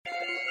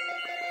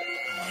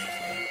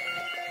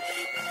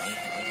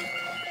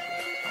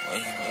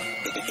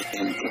Who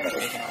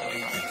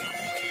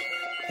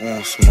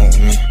won't smoke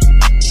me?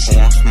 Who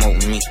won't smoke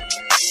me?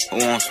 Who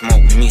won't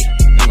smoke me?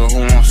 Nigga, who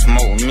won't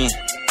smoke me?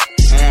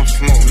 Who won't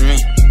smoke me?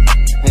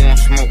 Who won't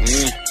smoke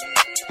me?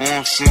 Who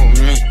won't smoke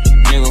me?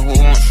 Nigga, who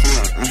won't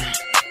smoke me?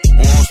 Who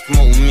won't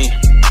smoke me?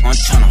 I'm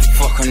tryna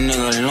fuck a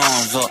nigga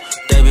lungs up.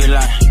 They be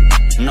like,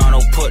 no,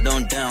 don't put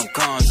them damn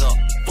guns up.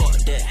 Fuck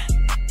that.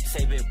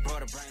 Say big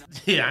brother, brain.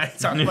 Yeah, I ain't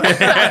talking about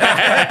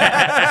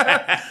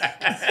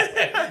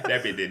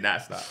That bitch did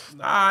not stop.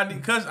 Nah,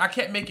 because I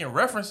kept making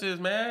references,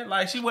 man.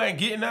 Like, she wasn't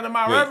getting none of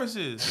my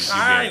references. Nah,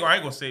 I ain't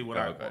gonna say what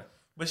I got.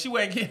 But she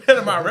wasn't getting none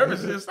of my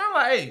references. So I'm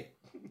like, hey,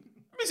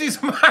 let me see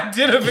some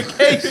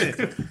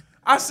identification.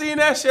 I seen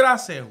that shit. I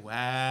said,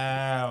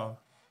 wow.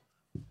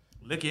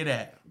 Look at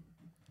that.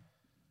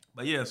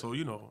 But yeah, so,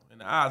 you know, in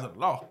the eyes of the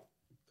law.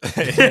 All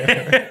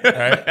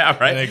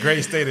right. In a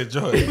great state of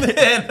joy.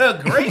 Man,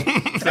 a great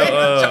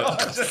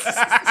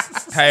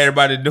How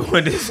everybody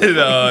doing? This is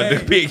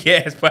the Big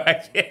Ass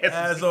Podcast.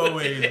 As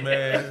always,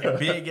 man.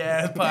 Big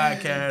Ass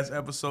Podcast,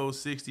 episode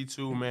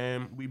 62,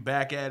 man. We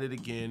back at it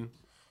again.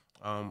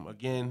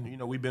 Again, you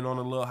know, we've been on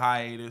a little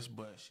hiatus,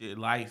 but shit,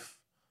 life.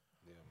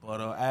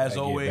 But as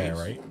always, bad,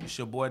 right? It's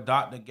your boy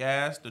Dr.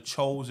 Gas, the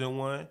chosen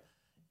one,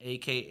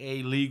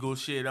 a.k.a. legal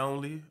shit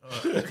only.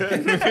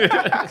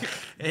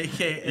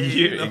 A.k.a.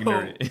 You're no,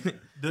 ignorant.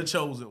 the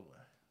chosen one.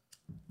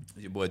 It's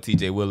your boy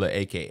TJ Willer,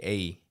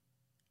 a.k.a.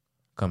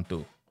 Come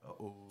Through.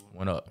 Uh-oh.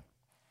 One up.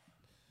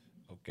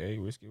 Okay,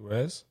 Whiskey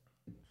West.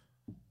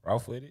 Raw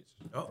footage.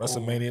 Uh-oh.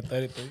 WrestleMania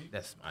 33.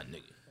 That's my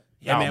nigga.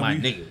 Yeah, man, my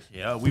we, niggas.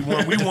 Yeah, we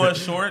won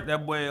short.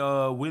 That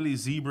boy Willie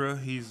Zebra,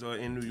 he's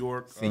in New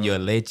York. Senor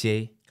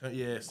Leche.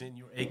 Yeah,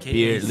 Senor, a.k.a.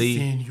 Beard Lee.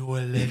 Senor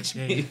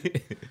Leche.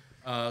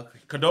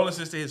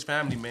 Condolences to his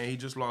family, man. He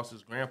just lost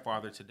his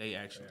grandfather today,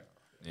 actually.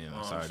 Yeah,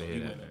 I'm sorry so to he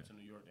hear went that. up to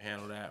New York to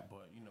handle that,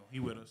 but you know, he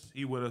with us.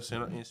 He with us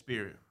in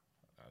spirit.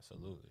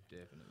 Absolutely.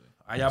 Definitely.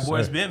 How y'all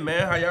boys been,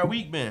 man? How y'all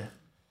week been?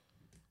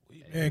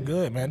 Man,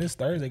 good, man. This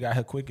Thursday got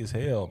here quick as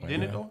hell, man.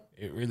 Didn't it, though?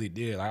 It really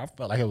did. I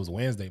felt like it was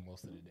Wednesday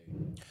most of the day.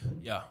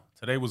 Yeah,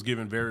 today was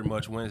giving very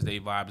much Wednesday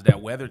vibes.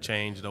 That weather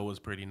change though was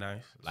pretty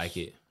nice. Like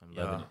it. I'm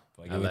loving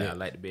Yeah. it. I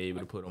like to be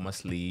able to put on my I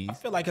sleeves.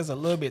 feel like it's a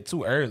little bit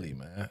too early,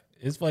 man.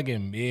 It's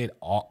fucking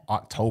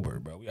mid-October,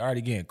 bro. We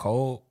already getting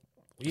cold.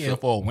 We in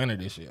for a winter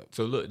this year.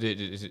 So look,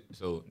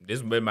 so this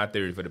has been my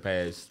theory for the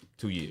past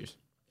 2 years.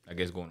 I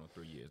guess going on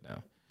 3 years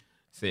now.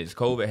 Since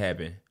COVID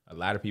happened, a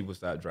lot of people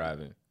stopped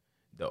driving.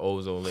 The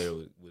ozone layer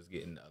was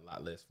getting a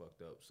lot less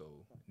fucked up. So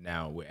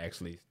now we're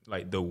actually,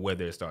 like, the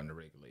weather is starting to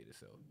regulate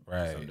itself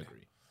to some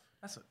degree.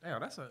 That's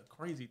a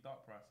crazy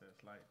thought process.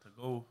 Like to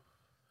go,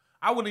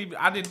 I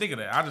didn't think of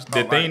that. I just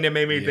The thought thing that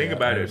made me think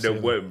about it,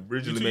 absolutely. what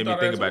originally made me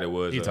think about it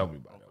was, He told me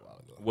about it a while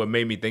ago. what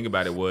made me think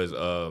about it was,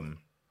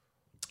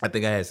 I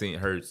think I had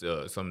heard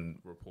some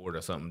report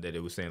or something that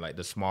it was saying like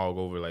the smog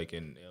over like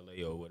in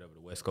LA or whatever,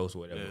 the West Coast or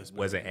whatever,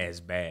 wasn't as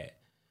bad.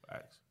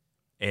 Facts.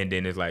 And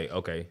then it's like,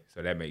 okay,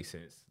 so that makes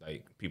sense.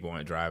 Like people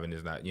aren't driving.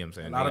 It's not, you know what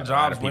I'm saying? A lot of They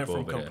got jobs went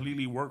people from over there.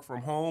 completely work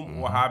from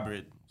home or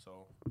hybrid.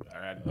 So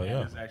that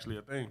yeah. is actually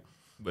a thing.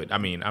 But I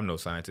mean, I'm no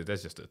scientist.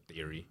 That's just a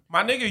theory.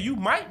 My nigga, you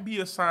might be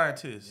a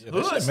scientist. Yeah, that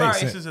Hood shit makes science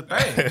sense. is a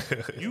thing.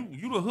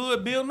 you the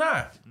hood Bill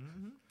Nye.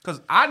 Cause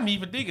I didn't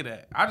even think of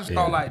that. I just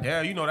thought like,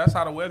 damn, you know, that's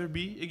how the weather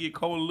be. It get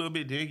cold a little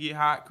bit, then it get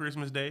hot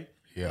Christmas Day.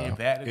 Yeah, Get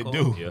back to it cold.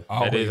 do. Yeah, that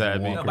Always is how it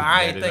be. warm. Yeah, but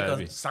I ain't That is think how it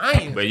be. of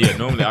science. But yeah,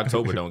 normally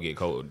October don't get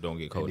cold. It is at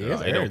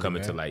all. It early, don't come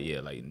man. into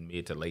like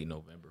mid to late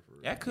November.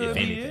 That could if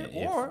be anything, it.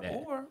 if Or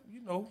that.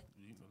 you know,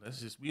 let's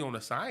just be on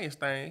the science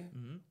thing.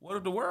 What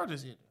if the world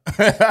is in?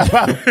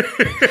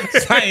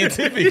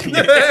 Scientifically.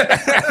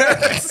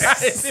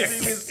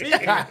 Scientifically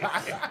speaking.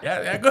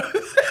 Yeah, that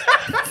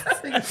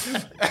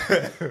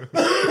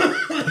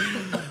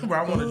Bro,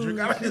 I want to drink.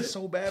 I like it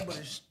so bad, but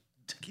it's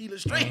tequila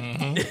straight.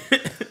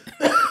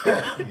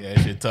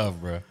 Yeah, shit tough,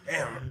 bro.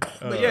 Damn.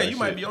 But yeah, you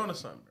might be on to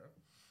something, bro.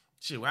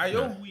 Shit, how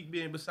your week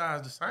been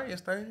besides the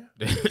science thing?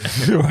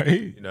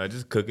 Right? You know,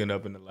 just cooking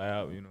up in the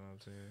lab. You know what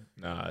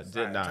I'm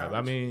saying? Nah.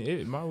 I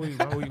mean, my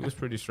week was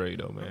pretty straight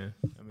though, man.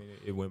 I mean,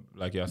 it went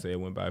like y'all said, it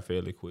went by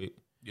fairly quick.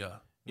 Yeah. I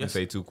wouldn't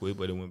say too quick,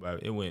 but it went by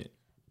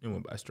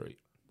straight.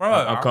 Bro,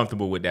 I'm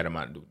comfortable with that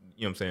amount. You know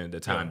what I'm saying? The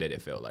time that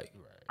it felt like.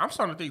 I'm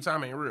starting to think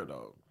time ain't real,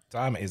 dog.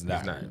 Time is not.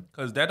 It's not.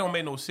 Because that don't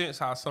make no sense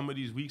how some of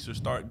these weeks are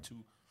starting to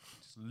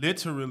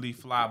literally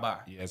fly by.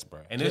 Yes,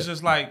 bro. And it's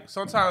just like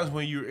sometimes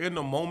when you're in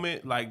the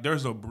moment, like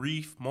there's a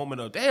brief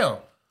moment of damn,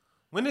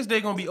 when this day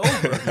gonna be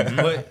over?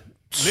 But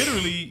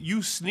literally,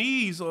 you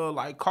sneeze or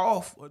like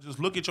cough or just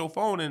look at your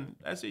phone and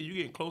that's it. You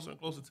getting closer and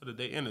closer to the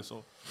day ending.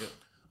 So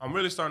I'm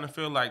really starting to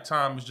feel like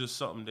time is just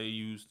something they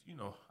used, you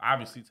know,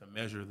 obviously to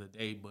measure the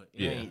day, but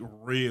it ain't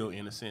real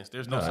in a sense.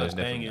 There's no such it's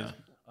thing definitely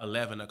as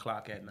 11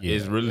 o'clock at night.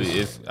 It's really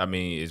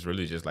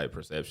just like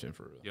perception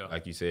for real. Yeah.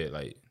 Like you said,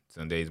 like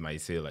some days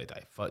might feel like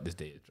fuck, this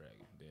day is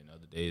dragging. Then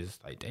other days it's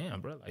like,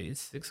 damn, bro, like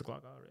it's 6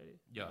 o'clock already.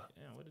 Yeah.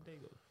 Damn, where did the day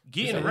go?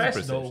 Getting It's rest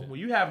perception. though, when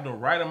you have the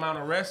right amount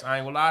of rest, I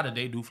ain't gonna lie, the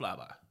day do fly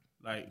by.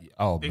 Like,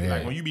 Oh, think, man.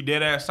 like when you be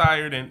dead ass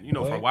tired and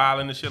for What? a while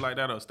and shit like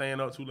that, or staying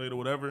up too late or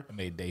whatever. I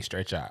made day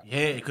stretch out.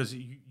 Yeah, because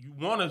you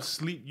want to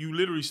sleep. You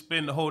literally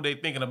spend the whole day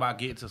thinking about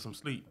getting to some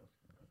sleep,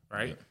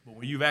 right? But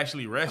when you've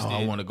actually rested,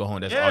 I want to go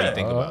home. That's all you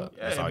think about.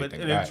 That's all you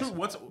think and about. the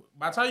truth,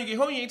 by the time you get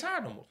home, you ain't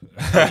tired no more.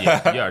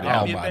 Yeah, you already That'd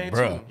know. be a my thing,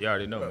 bro. too. You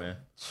already know, man.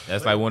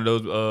 That's like one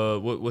of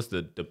those. What's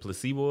the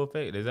placebo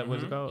effect? Is that what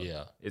it's called?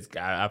 Yeah. It's.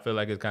 I feel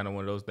like it's kind of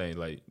one of those things.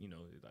 Like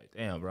it's like,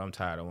 damn, bro, I'm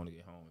tired. I want to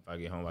get home. If I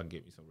get home, I can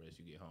get me some rest.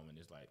 You get home, and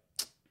it's like,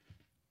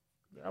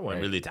 I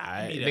wasn't really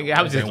tired. Be that Nigga,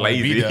 I was just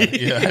lazy. Yeah,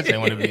 I just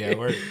want to be at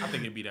work. I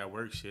think it'd be that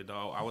work shit,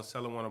 dog. I was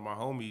telling one of my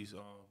homies,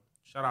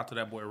 shout out to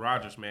that boy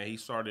Rogers, man. He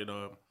started.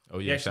 Oh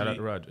yeah, shout out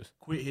to Rogers.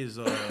 Quit his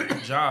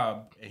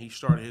job and he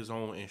started his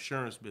own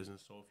insurance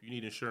business. So if you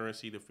need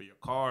insurance either for your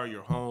car,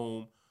 your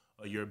home,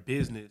 or your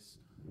business,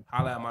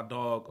 holla at my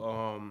dog.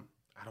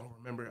 I don't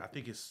remember. I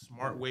think it's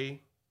Smartway.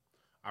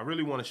 I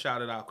really want to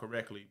shout it out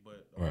correctly,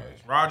 but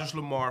it's Rogers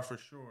Lamar for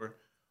sure.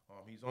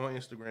 He's on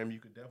Instagram. You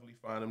could definitely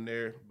find him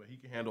there, but he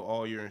can handle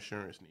all your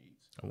insurance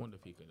needs. I wonder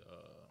if he could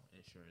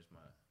insurance my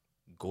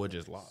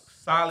gorgeous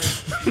locks.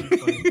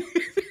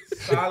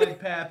 Solid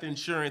Path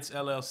Insurance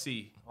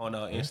LLC on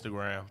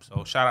Instagram.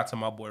 So shout out to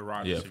my boy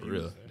Rogers. Yeah, If for you-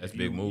 real. That's if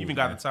big you move, Even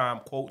got man. the time,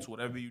 quotes,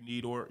 whatever you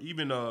need, or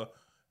even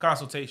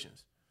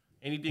consultations,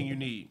 anything you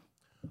need.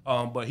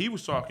 But he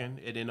was talking,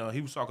 and then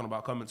he was talking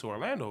about coming to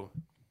Orlando.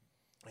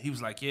 He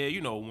was like, yeah,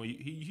 when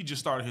he just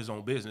started his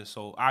own business,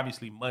 so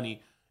obviously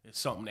money is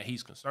something that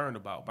he's concerned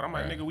about. But I'm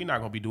like, nigga, we not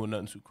gonna be doing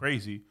nothing too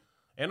crazy.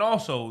 And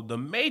also, the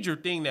major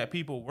thing that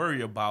people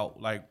worry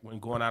about, like when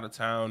going out of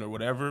town or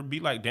whatever, be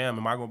like, damn,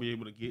 am I gonna be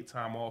able to get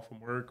time off from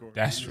work or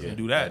That's do true.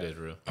 do that? That is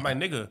real. I'm like,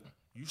 nigga,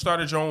 you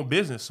started your own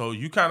business, so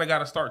you kind of got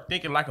to start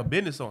thinking like a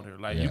business owner.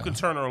 Like you can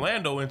turn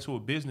Orlando into a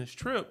business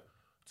trip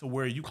to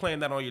where you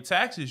claim that on your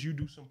taxes, you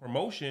do some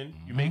promotion,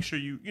 you make sure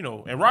you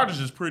and Rogers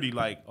is pretty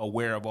like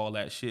aware of all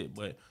that shit,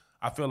 but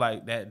I feel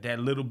like that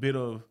little bit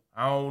of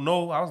I don't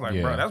know. I was like,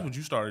 bro, that's what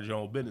you started your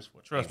own business for.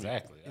 Trust me.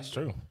 Exactly. That's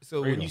true.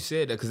 So when you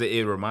said that, because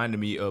it reminded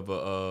me of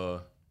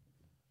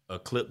a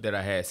clip that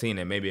I had seen,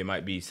 and maybe it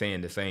might be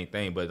saying the same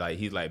thing, but like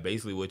he's like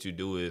basically what you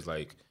do is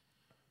like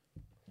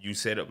you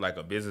set up like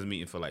a business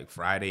meeting for like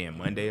Friday and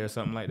Monday or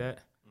something like that,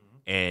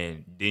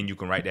 and then you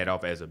can write that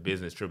off as a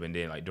business trip, and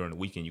then like during the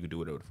weekend you can do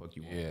whatever the fuck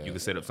you want. Yeah. You can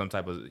set up some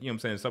type of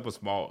some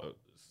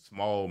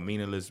small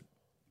meaningless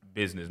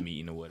business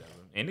meeting or whatever,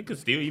 and it could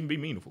still even be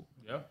meaningful.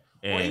 Yeah.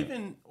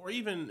 And- Or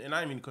even, and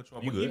I didn't mean to cut you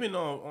off, You but good. even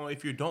on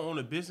if you don't own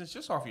a business,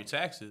 just off your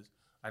taxes.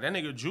 Like that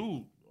nigga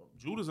Jude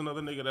is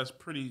another nigga that's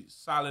pretty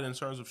solid in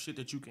terms of shit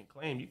that you can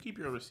claim. You keep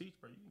your receipts,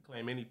 bro. You can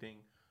claim anything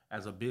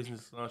as a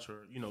business lunch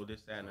or,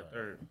 this, that, and the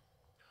third.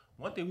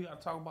 One thing we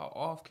got to talk about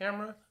off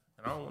camera,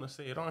 and I don't want to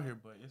say it on here,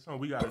 but it's something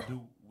we got to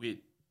do with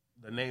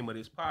the name of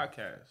this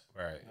podcast.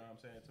 Right. You know what I'm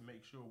saying? To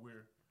make sure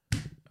we're,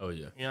 Oh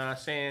yeah. you know what I'm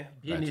saying?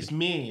 Business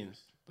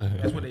men's.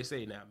 That's what they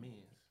say now, men's.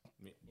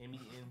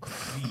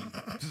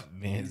 M-E-N-Z.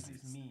 Man's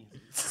Business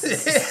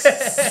men's.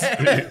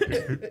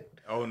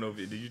 I don't know if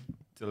did you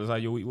tell us how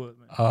your week was,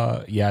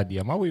 man? yeah, I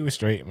did. My week was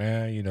straight,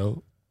 man.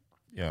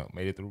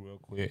 Made it through real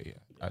quick.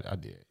 Yeah, I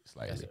did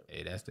slightly.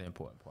 That's the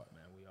important part,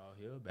 man. We all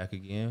here back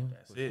again.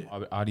 That's it.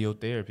 Audio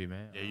therapy,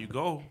 man. There you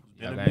go.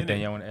 Y'all got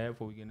anything y'all want to add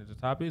before we get into the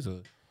topics, or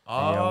anything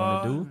y'all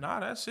want to do? Nah,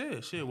 that's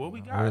it. Shit, what we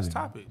got as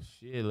topics?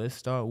 Shit, let's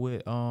start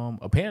with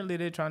apparently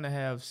they're trying to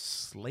have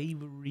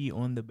slavery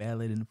on the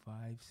ballot in 5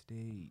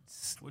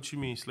 states. What you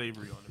mean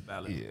slavery on the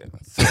ballot? Yeah.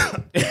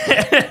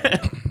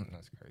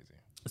 That's crazy.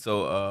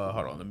 So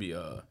hold on, let me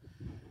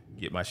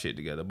get my shit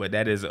together. But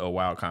that is a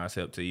wild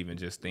concept to even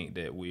just think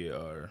that we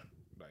are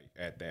like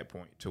at that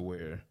point to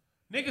where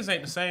Niggas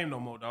ain't the same no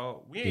more,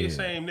 dog. We ain't the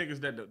same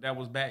niggas that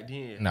was back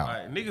then. No.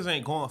 Like, niggas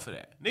ain't going for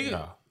that. Niggas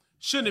No.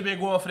 shouldn't have been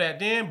going for that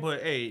then,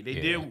 but hey, they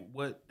did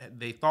what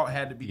they thought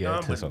had to be Yeah,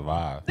 done. to But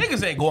survive.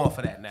 niggas ain't going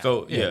for that now.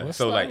 So Yeah,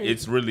 so like slavery.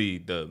 it's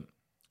really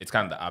it's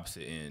kind of the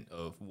opposite end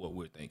of what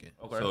we're thinking.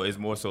 Okay. So it's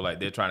more so like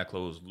they're trying to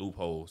close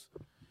loopholes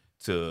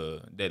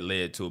that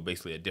led to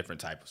basically a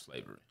different type of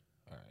slavery.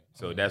 All right.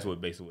 So that's what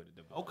basically what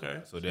the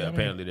Okay. So there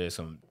apparently there's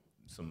some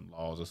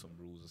laws or some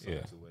rules or something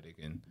Yeah. to where they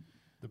can.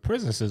 The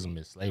prison system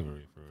is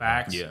slavery for real.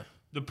 Facts. Yeah.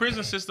 The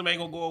prison system ain't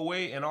gonna go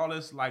away, and all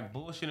this like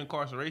bullshit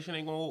incarceration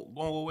ain't gonna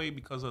go away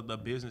because of the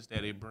business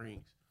that it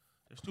brings.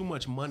 There's too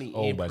much money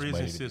So in much prison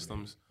money to be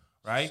systems,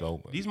 right? So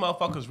much. These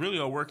motherfuckers really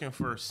are working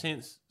for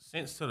cents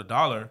to the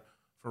dollar,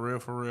 for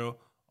real.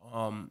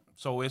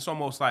 So it's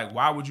almost like,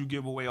 why would you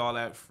give away all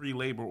that free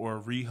labor or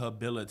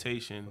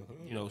rehabilitation?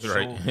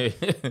 Right.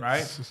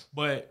 Right?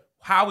 But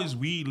how is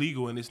weed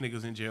legal and this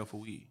nigga's in jail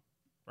for weed,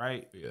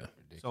 right? Yeah.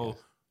 So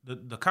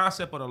the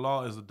concept of the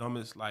law is the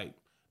dumbest. Like,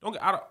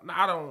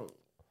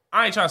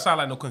 I ain't trying to sound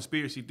like no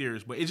conspiracy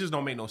theorist, but it just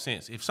don't make no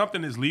sense. If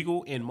something is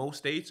legal in most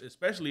states,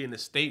 especially in the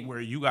state where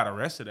you got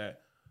arrested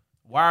at,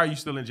 why are you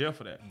still in jail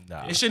for that?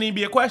 Nah. It shouldn't even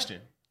be a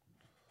question.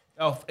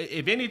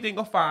 If anything,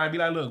 go fine. Be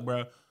like, look,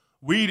 bro,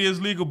 weed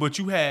is legal, but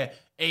you had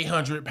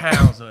 800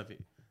 pounds of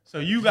it. So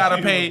you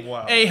gotta pay was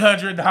wild.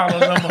 $800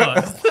 a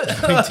month.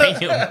 All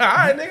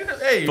right, nigga.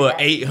 Hey, For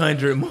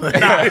 800 months.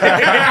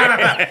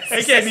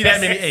 it can't be that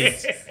many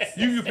eights.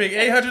 You can pick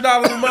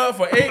 $800 a month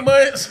for 8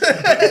 months,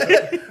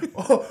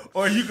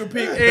 or you can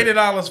pick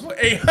 $80 for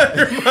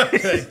 800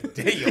 months.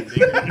 Damn,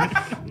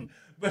 nigga.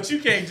 But you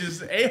can't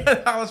just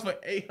 $800 for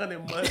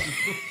 800 months.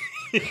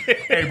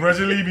 Hey, bro,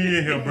 just leave me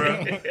in here,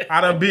 bro.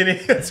 I done been in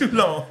here too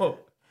long.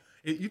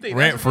 You think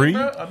Rent that's free?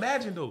 Bro?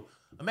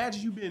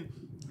 Imagine you been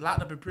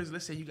locked up in prison.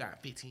 Let's say you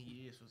got 15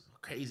 years for some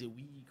crazy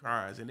weed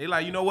crimes, and they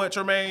like, you know what,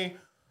 Tremaine,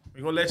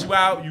 we're gonna let you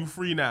out. You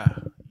free now.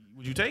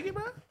 Would you take it,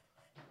 bro?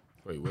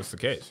 Wait, what's the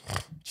catch?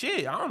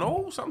 Shit, I don't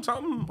know,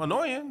 something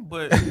annoying,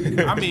 but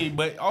I mean,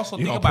 but also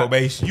You think on about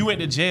probation. you went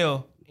to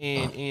jail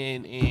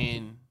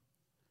and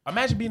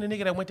imagine being a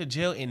nigga that went to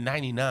jail in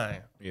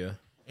 '99 Yeah.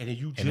 and then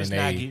you then just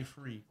not they- get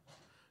free.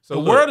 So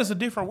The look, world is a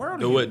different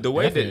world. the way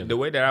Definitely. the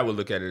way that I would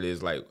look at it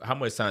is like, how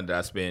much time did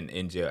I spend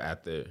in jail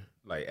after it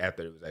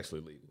was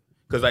actually legal?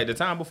 Because like the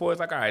time before, it's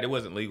like, all right, it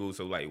wasn't legal,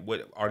 so like,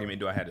 what argument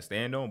do I have to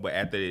stand on? But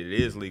after it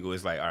is legal,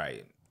 it's like, all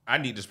right, I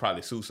need to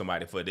probably sue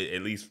somebody for at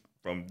least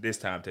from this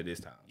time to this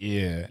time.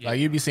 Yeah. Like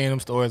you be seeing them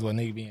stories where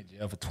nigga be in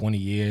jail for 20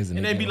 years and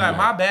they give be him, like,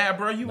 my bad,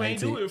 bro, you ain't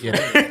do it for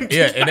yeah. me.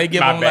 Yeah, and they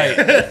give My him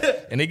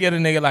like, and they get a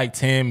nigga like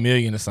 10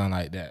 million or something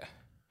like that.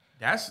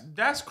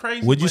 That's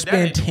crazy. Would you but that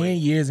spend ain't 10 the way.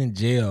 years in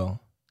jail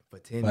For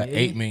 10 for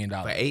 $8 million For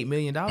 $8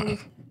 million?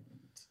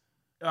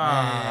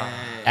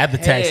 after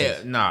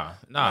taxes? Nah.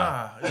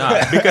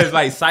 Because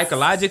like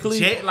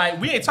psychologically, Like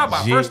we ain't talking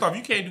about. Jail. First off,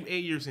 you can't do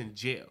 8 years in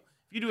jail.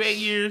 If you do 8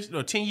 years,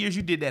 10 years,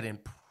 you did that in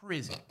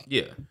prison.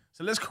 yeah.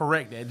 So let's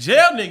correct that.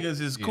 Jail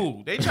niggas is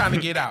cool. They trying to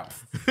get out.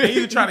 They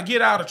either trying to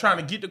get out or trying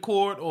to get to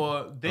court,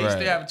 or they Right.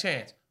 still have a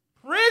chance.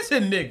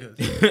 Prison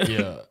niggas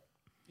Yeah.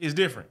 is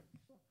different.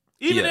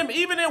 Even Yeah.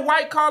 even in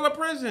white collar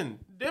prison,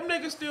 them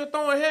niggas still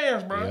throwing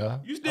hands, bro. Yeah.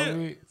 You still, I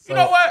mean, you so-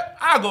 know what?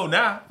 I'll go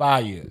now.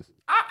 5 years.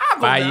 I'll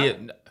go 5 now. years,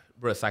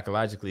 bro.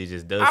 Psychologically, it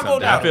just does I go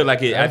something. I down. feel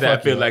like it. That'll I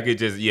fuck feel you like it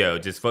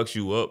just fucks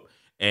you up,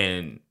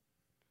 and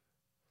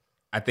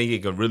I think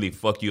it can really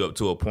fuck you up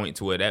to a point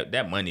to where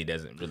that money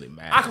doesn't really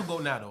matter. I could go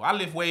now though. I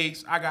lift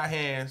weights. I got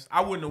hands.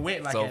 I wouldn't have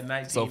went like So- at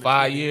 19. so or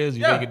 5 20. years,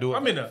 you yeah, think you do it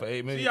I'm in there. for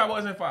 8 million? See, I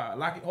wasn't 5.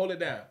 Lock it, hold it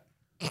down.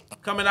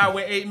 Coming out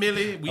with 8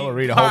 million. We I'ma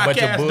read a whole bunch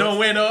of podcast books. done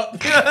went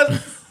up.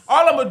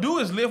 All I'm gonna do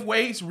is lift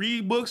weights,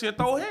 read books, and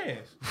throw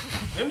hands.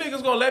 Them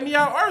niggas gonna let me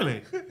out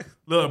early.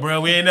 Look,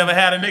 bro, we ain't never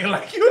had a nigga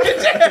like you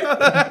in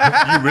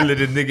jail. You really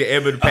the nigga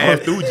ever to pass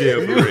through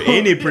jail for real.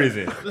 Any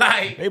prison.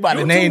 Like They about to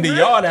you name too the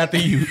real. yard after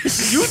you.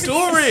 You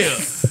too real.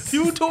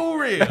 You too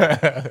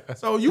real.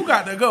 So you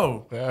got to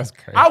go. That's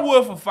crazy. I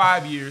would for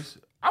 5 years.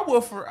 I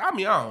would for. I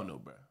mean, I don't know,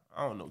 bro.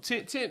 I don't know.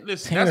 10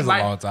 listen, 10 that's is a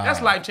long time.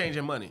 That's life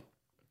changing money.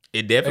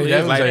 It definitely It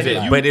is life definitely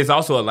changing, is. but it's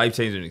also a life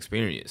changing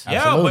experience.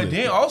 Yeah, Absolutely. but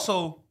then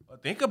also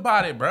think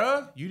about it,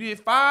 bro. You did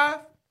 5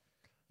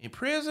 in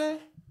prison.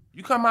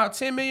 You come out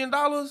 $10 million.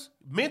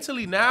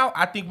 Mentally now,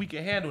 I think we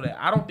can handle that.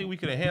 I don't think we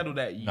could have handled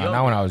that young.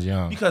 Not when I was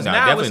young. Because Nah,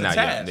 now definitely it's a not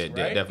task, young. right?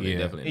 Definitely, Yeah.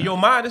 definitely. In not. your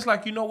mind, it's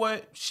like, you know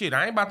what? Shit,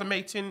 I ain't about to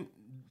make $10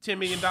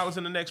 million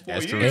in the next 4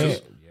 That's true, years.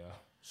 too. Yeah.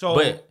 So,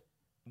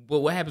 But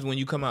what happens when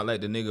you come out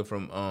like the nigga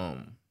from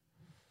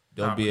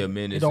Don't Be a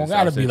Menace? It don't and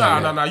gotta South be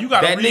Central? like nah. You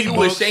got to That read nigga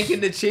books. was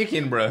shanking the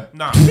chicken, bro.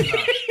 Nah.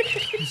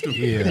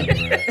 Yeah,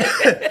 bro.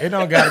 It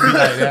don't gotta be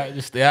like that.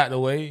 Just stay out the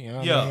way. You know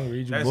what I Yeah, mean?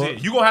 Read your that's book.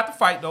 it. You gonna have to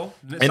fight though,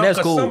 And that's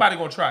 'cause cool. Somebody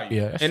gonna try you.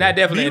 Yeah, that's And true. I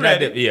definitely, Be and I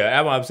ready. yeah,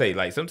 that's what I'm saying.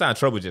 Like sometimes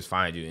trouble just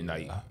finds you, and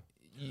like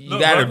you Look,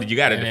 gotta brother.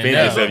 defend And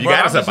yourself. then- You Bro,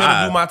 gotta I'm just gonna do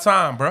survive. my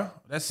time, bro.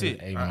 That's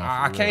it. Hey, man,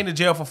 I for came to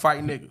jail for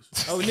fighting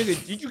niggas. Oh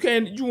nigga, you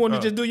can't. You want to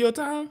just do your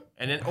time?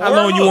 And then How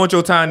long you want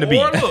your time to be?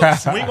 Or look,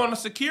 swing on the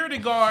security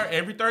guard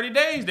every 30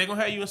 days. They're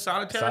gonna have you in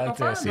solitary Solitaire.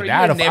 confinement. See, bro, you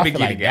that'll, would never I feel get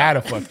like it out.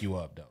 that'll fuck you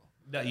up, though.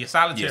 Yeah,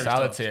 solitary. Yeah, stuff.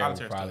 Solitaire will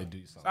stuff. probably do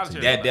something.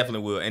 Solitaire. That definitely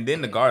will. And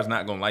then the guard's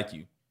not gonna like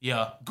you.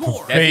 Yeah,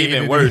 gore. That's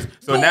even worse.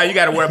 So now you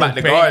got to worry about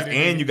the guards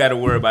and you got to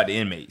worry about the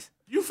inmates.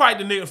 You fight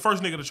the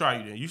first nigga to try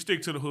you. Then you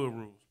stick to the hood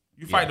rules.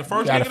 You fight the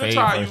first gotta nigga to fade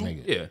try first you.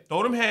 nigga. Yeah.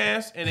 Throw them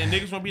hands, and then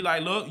niggas gonna be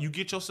like, "Look, you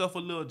get yourself a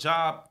little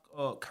job,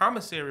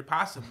 commissary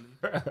possibly,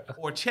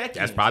 or check."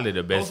 That's probably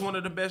the best. Those one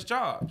of the best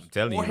jobs.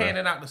 telling or you, bro.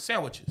 handing out the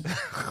sandwiches.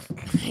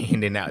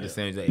 And then out the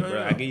same day,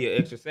 bro, I give you an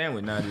extra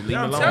sandwich now. Just leave me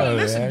I'm alone. telling you,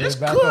 Yeah, listen, this it's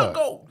back could up.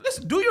 go.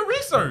 Listen, do your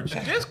research.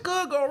 This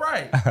could go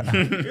right.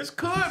 This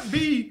could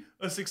be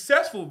a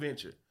successful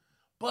venture,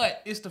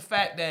 but it's the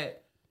fact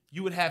that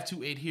you would have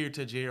to adhere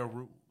to jail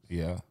rules.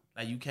 Yeah.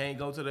 Like you can't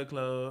go to the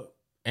club.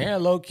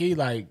 And low key,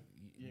 like,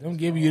 them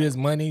giving you this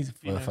money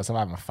for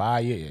somebody from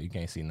 5 years, yeah, you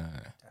can't see none.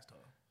 That's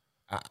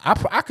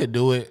tough. I could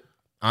do it,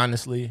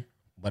 honestly,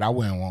 but I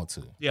wouldn't want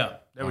to. Yeah,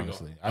 there we go.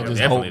 Honestly. I Yeah, just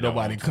definitely hope don't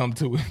nobody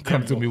want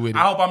come to me with it.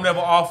 I hope I'm never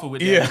offered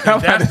with that. Yeah,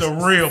 because that's the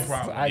real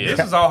problem. Yeah.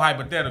 This is all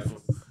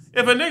hypothetical.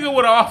 If a nigga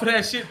would have offered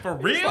that shit for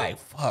real, It's like,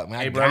 fuck,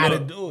 man, hey, I bro, gotta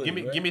look, do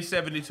it. give me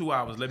 72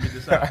 hours. Let me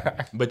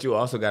decide. But you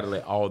also got to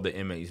let all the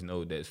inmates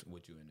know that's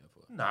what you in there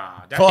for.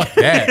 Nah, Fuck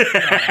that.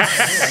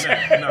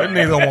 nah. Them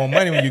niggas don't want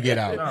money when you get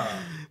out.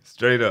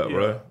 Straight up,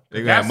 bro. They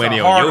gonna That's have money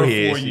a on harder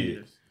your head. 4 Shit.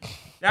 years.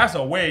 That's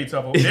a way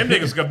tougher. Them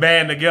niggas could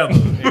band together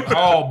and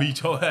all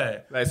beat your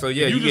ass. Like, so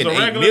yeah, You you just get a 8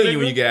 regular million nigga?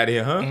 when you get out of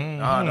here, huh?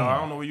 Nah, no, I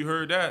don't know where you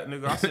heard that,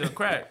 nigga. I said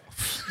crack.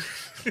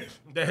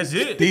 That's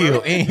it. Still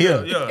bro. in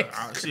here.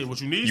 Yeah. Shit,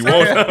 what you need? You son?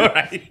 want some,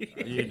 right?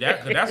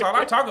 Yeah, that's all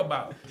I talk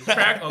about.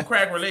 Crack or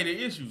crack related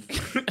issues.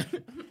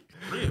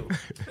 Real.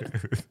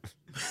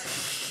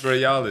 Bro,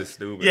 y'all is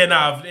stupid. Yeah,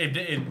 nah.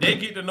 If they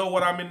get to know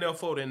what I'm in there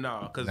for, then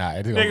nah. Cause Nah,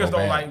 it's gonna niggas go don't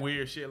bad. like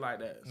weird shit like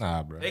that.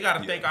 Nah, bro. They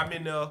gotta think I'm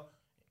in there,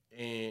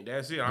 and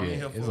that's it. I'm in Yeah,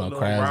 here for it's a on little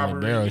crabs in the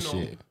robbery, barrel you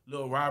know, shit.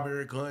 little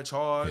robbery, gun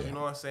charge. You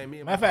know what I'm saying? Me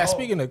and Matter of my fact, dog.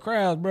 speaking of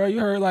crabs, bro, you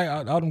heard like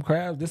all them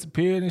crabs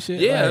disappeared and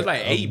shit. Yeah, it's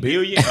like a 8 big-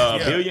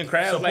 billion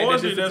crabs. Like that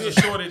Supposedly, there's a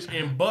disappeared. shortage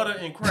in butter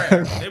and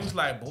crabs. They was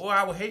like, boy,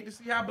 I would hate to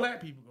see how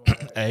black people go.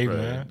 Hey Bro,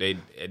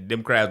 man,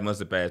 them crabs must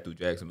have passed through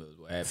Jacksonville. Is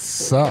what happened.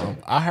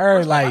 something. I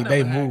heard I like never they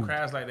had moved.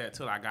 crabs like that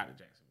till I got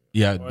to Jacksonville.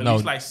 Yeah, Or at no,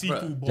 least like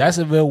seafood bowl.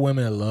 Jacksonville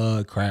women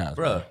love crabs,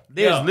 Bro,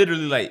 there's Yeah.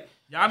 literally like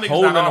Y'all niggas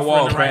hole in not the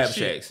wall offering the right crab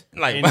shit. shacks.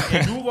 Like,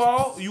 In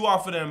Duval, you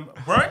offer them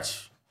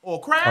brunch or Oh,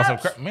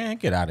 crabs. some man,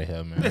 get out of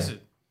here, man. Listen,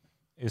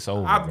 It's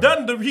over. I've bro.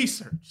 done the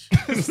research.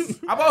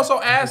 I've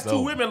also asked two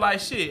over. women like,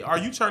 shit, are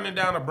you turning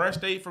down a brunch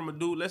date from a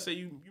dude? Let's say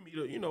you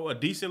meet a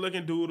decent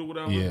looking dude or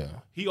whatever. Yeah.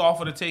 He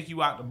offered to take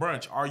you out to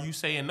brunch. Are you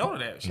saying no to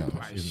that? She was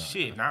like, she's not.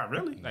 shit, not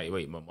really. like,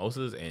 wait,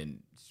 mimosas and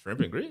shrimp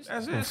and grits?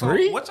 That's it.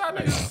 free? So what y'all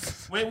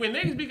niggas? When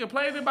niggas be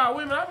complaining about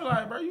women, I be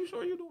like, bro, you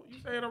sure you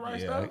saying the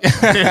right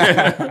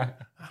stuff?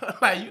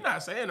 Like you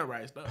not saying the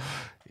right stuff.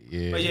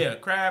 Yeah. But yeah,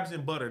 crabs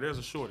and butter. There's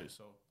a shortage,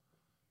 so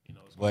you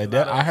know. it's But a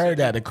that, lot of I heard shit.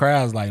 that the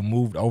crabs like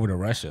moved over to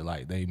Russia,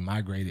 like they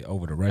migrated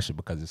over to Russia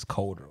because it's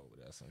colder over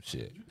there, some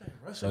shit.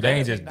 Russia So they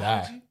ain't got just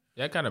die. technology?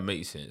 That kind of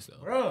makes sense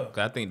though. Bruh. 'Cause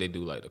I think they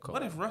do like the cold.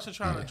 What if Russia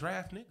trying to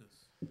draft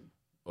niggas?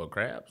 Or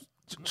crabs?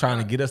 Trying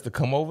to get us to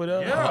come over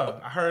there. Yeah,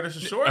 I heard there's a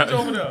shortage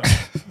over there.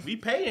 We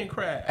paying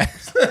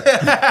crabs.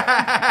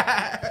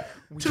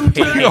 2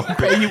 times.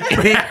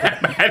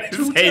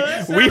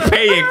 We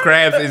paying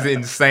crabs is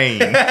insane.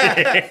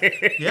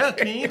 Yeah,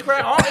 king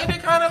crab. All any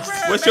kind of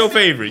crab. What's your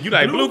favorite? You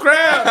like blue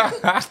crab?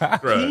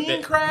 Bruh,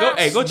 King go, crab,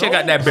 hey, go check snow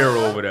out that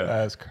barrel over there.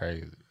 That's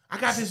crazy. I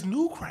got this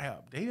new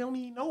crab. They don't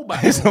even know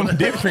about It's it. some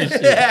different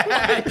shit.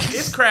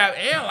 It's crab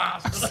and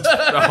lobster.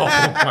 Oh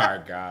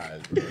my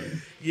god, bro.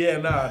 Yeah,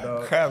 nah,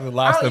 dog. Crab and I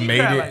lobster don't eat made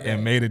crab it like that.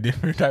 and made a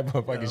different type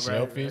of fucking Right,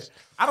 shellfish. right.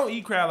 I don't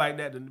eat crab like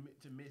that to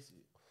miss it.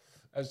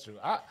 That's true.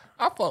 I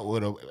fuck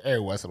with them every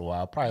once in a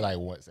while, probably like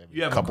once every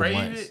You ever couple crave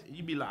months. it?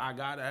 You be like, I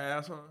gotta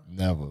have some.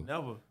 Never.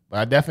 Never. But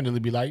I definitely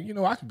be like,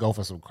 I could go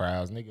for some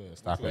crabs. Nigga,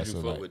 stop What at you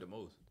some fuck like with the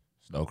most?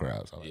 snow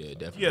crabs. I like Yeah, that.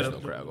 definitely Yeah, snow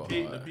crab go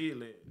the hard. pig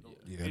leg.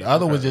 Yeah, the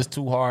other was just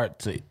too hard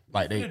to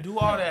like. You They do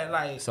all that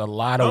like. it's a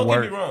lot of Don't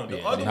work. get me wrong. The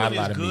Yeah, other not one a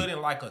lot is of good meat.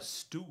 in like a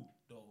stew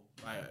though.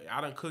 Like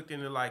I done cooked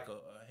in it like a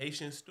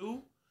Haitian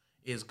stew.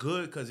 It's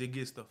good because it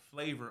gets the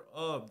flavor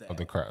of that Of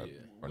the crab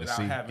or the without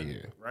sea. having Yeah.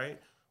 it, right?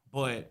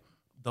 But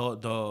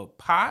the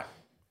pot,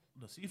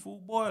 the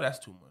seafood boy, that's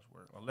too much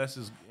work. Unless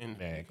it's in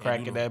Man,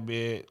 cracking that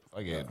bit.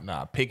 Okay,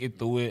 nah, picking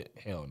through it.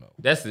 Hell no.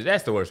 That's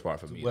the worst part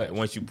for me. What? Like,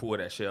 once you pull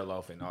that shell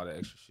off and all that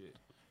extra shit.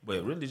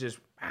 But really just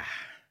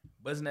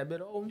buzzing that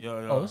bit open.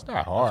 Yeah, yeah. Oh, it's not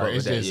Fuck hard. with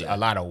It's that, just yeah. a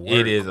lot of work.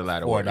 It is a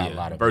lot of for work. that Yeah.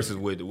 lot of Versus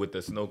with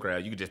the snow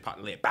crab, you can just pop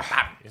the lid, pop,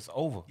 pop. It's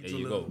over. There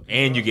you go.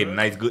 And you get a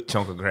nice good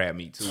chunk of crab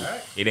meat too.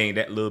 Right. It ain't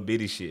that little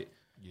bitty shit.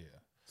 Yeah.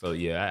 So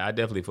yeah, I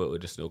definitely fuck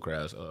with the snow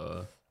crabs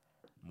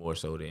more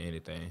so than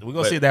anything. We're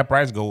gonna But see that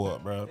price go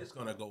up, bro. It's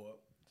gonna go up.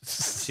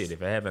 shit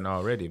if it haven't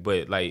already.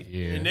 But like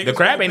Yeah. And the niggas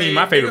crab gonna ain't pay- even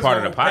my favorite niggas part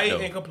of the gonna pot pay though.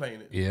 And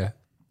complaining. Yeah.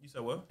 You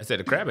said what? I said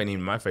the crab ain't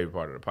even my favorite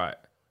part of the pot.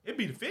 It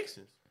be the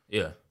fixings.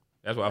 Yeah.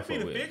 That's what I That be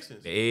fuck the with.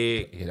 fixings. The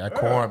egg, Yeah, that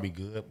corn be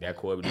good. that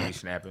quarter be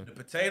snapping. The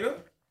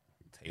potato.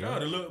 Yeah,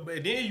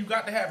 but then you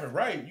got to have it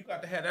right. You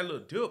got to have that little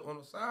dip on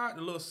the side,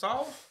 the little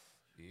sauce.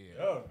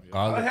 Yeah.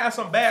 Garlic. I have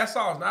some bad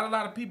sauce. Not a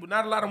lot of people,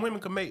 not a lot of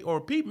women can make,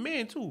 or people,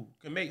 men too,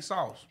 can make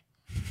sauce.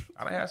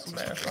 I done had some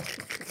bad sauce.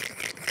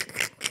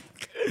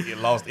 Get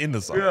lost in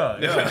the sauce.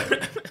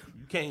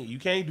 Yeah. you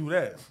can't do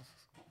that.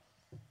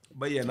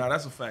 But yeah, no,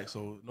 that's a fact.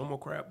 So no more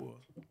crab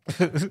boys.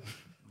 At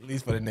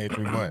least for the next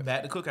 3 months.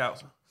 Back to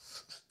cookouts.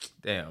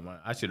 Damn,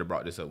 I should have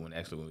brought this up when we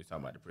was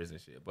talking about the prison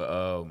shit. But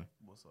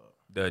What's up?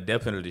 the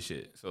death penalty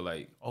shit. So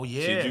like, Oh,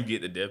 yeah. should you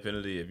get the death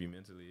penalty if you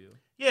mentally ill?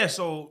 Yeah,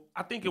 so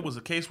I think it was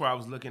a case where I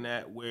was looking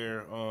at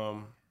where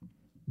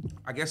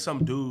I guess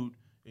some dude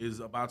is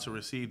about to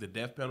receive the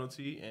death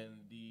penalty, and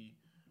the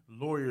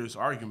lawyer's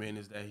argument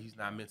is that he's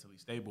not mentally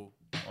stable,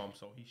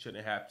 so he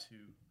shouldn't have to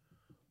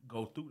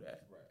go through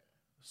that. Right.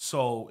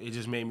 So it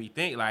just made me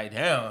think, like,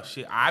 damn,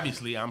 shit.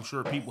 Obviously, I'm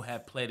sure people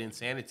have pled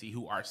insanity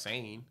who are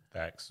sane.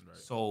 Facts.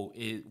 So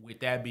with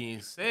that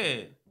being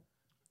said,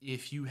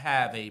 if you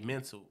have a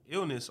mental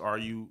illness,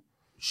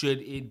 should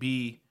it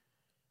be?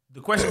 The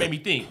question made me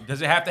think: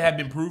 does it have to have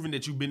been proven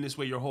that you've been this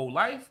way your whole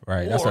life?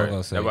 Right. That's what I was Or-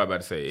 gonna say. That's what I'm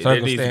about to say. It needs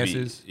to be-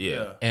 Circumstances.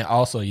 yeah. And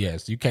also,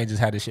 yes, you can't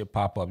just have this shit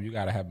pop up. You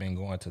gotta have been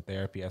going to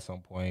therapy at some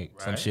point.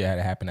 Some Right. shit had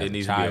to happen as It a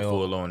needs to be a child.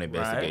 full-on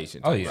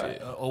investigation. Oh, type yeah.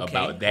 shit Okay,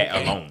 about that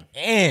okay. alone.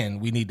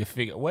 And we need to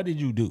figure what did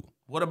you do?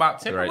 What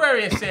about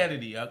temporary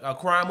insanity? A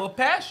crime of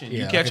passion. Yeah,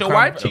 you catch like a your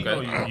crime- wife cheating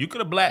okay. on you. You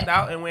could have blacked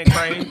out and went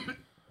crazy.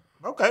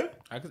 Okay.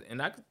 I could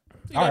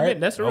see All that right. bit.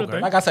 That's the real thing.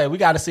 Like I said, we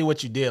got to see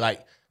what you did.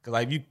 Like, cause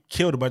like if you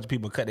killed a bunch of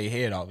people, and cut their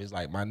head off. It's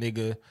like, my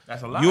nigga,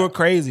 That's a lot. you were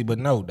crazy, but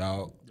no,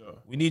 dog.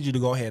 We need you to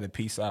go ahead and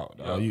peace out,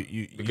 dog.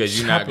 Because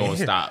you're not gonna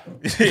stop.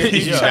 Yeah.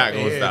 You're not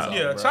gonna stop.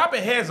 Yeah,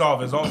 chopping heads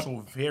off is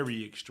also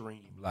very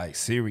extreme. like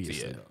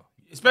seriously. Yeah. Though.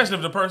 Especially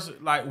if the person,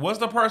 like, was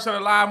the person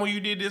alive when you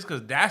did this?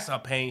 Because that's a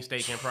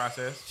painstaking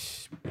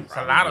process. It's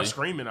a lot of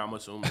screaming, I'm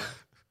assuming.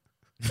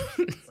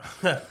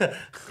 I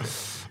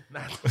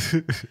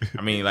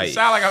mean, like,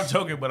 Sound like I'm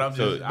joking, but I'm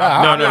just.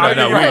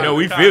 no.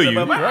 We feel you.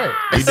 Right.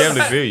 We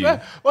definitely feel you.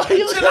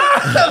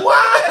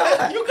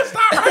 Why? You can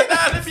stop right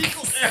now and be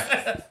cool.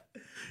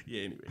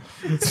 Yeah, anyway.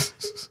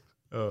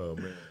 Oh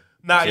man.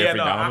 Nah, Jeffrey yeah,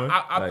 no.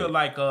 Dahmer? I feel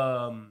like,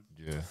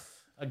 Yeah.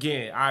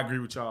 again, I agree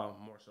with y'all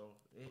more so.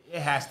 It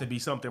has to be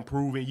something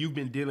proven. You've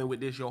been dealing with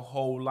this your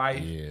whole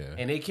life. Yeah.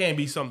 And it can't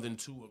be something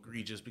too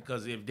egregious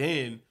because if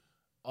then,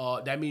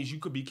 that means you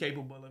could be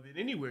capable of it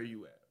anywhere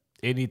you at.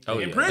 Anything. Oh,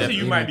 In yeah, prison,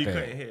 you definitely. might be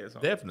Anything. cutting heads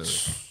off. Definitely.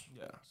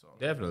 Yeah, so.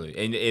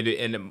 Definitely,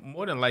 and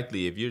more than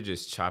likely, if you're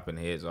just chopping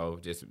heads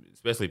off, just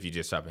especially if you're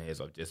just chopping heads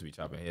off, just to be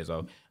chopping heads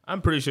off,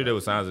 I'm pretty sure there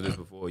was signs of this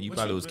before. You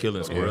probably was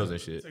killing squirrels and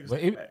shit. Take a But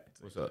step it- back. Take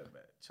a What's step up?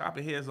 back.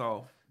 Chopping heads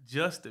off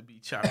just to be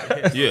chopping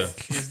heads Yeah.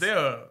 off. Is there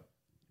a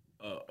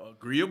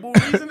agreeable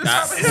reason to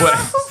chop heads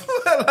off?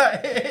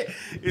 Like,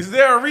 is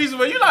there a reason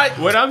where you like,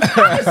 What I'm I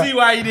can see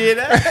why you did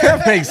that?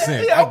 That makes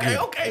sense. Yeah, I okay, get it.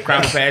 okay.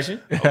 crime of passion.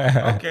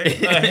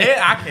 Okay. A head,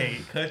 I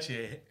can't cut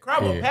your head.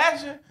 Crime of Yeah.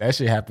 passion? That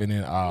shit happened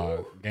in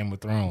Game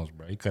of Thrones,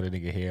 bro. He cut a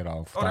nigga head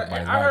off. Oh, stopped by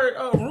his I wife.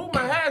 heard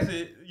rumor has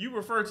it you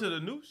refer to the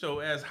new show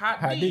as Hot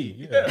Hot D.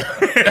 D,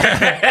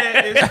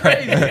 yeah. It's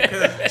crazy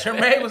because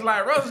Tremaine was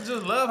like, Russell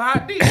just love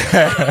Hot D.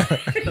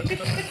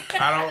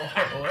 I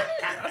don't. What?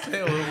 I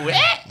said, what?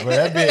 Bro,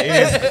 that bit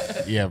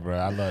is. Yeah, bro.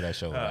 I love that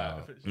show.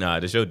 Nah,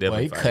 the show Boy,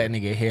 definitely. he fire. cut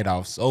nigga head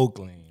off so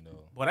clean, though.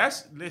 Well,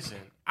 listen.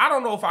 I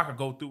don't know if I could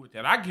go through with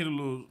that. I get a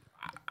little.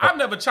 I've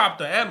never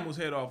chopped an animal's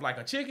head off like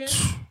a chicken.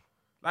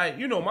 Like,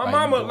 you know, my Like,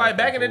 mama, you go like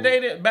back like in the day,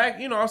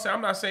 you know what I'm saying?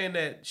 I'm not saying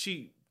that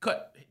she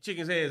cut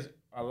chickens' heads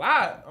a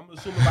lot. I'm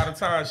assuming by the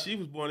time she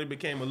was born, it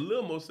became a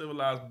little more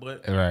civilized,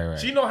 but Right.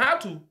 she know how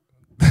to.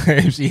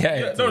 If she had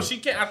Yeah, to. no, she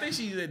can't. I think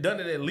she's done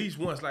it at least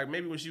once, like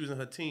maybe when she was in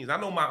her teens. I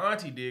know my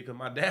auntie did because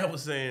my dad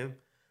was saying,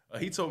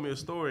 he told me a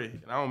story,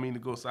 and I don't mean to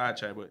go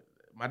sidetrack, but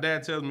my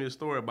dad tells me a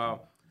story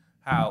about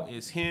how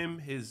it's him,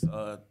 his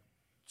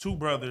two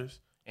brothers,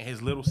 and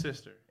his little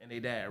sister, and they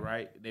dad,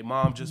 right? Their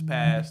mom just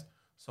passed,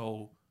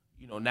 so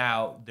you know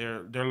now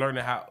they're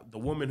learning how the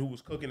woman who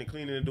was cooking and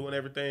cleaning and doing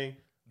everything,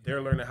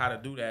 they're learning how to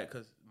do that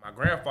because my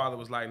grandfather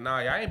was like, nah,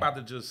 y'all ain't about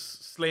to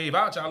just slave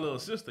out y'all little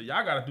sister.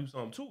 Y'all got to do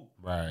something too.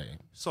 Right.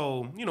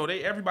 So, you know,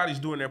 everybody's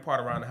doing their part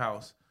around the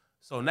house.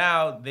 So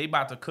now they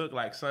about to cook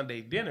like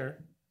Sunday dinner,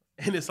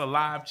 and it's a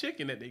live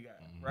chicken that they got,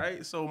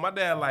 right? So my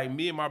dad, like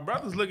me and my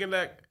brothers looking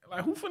at,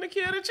 like, who finna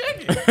kill the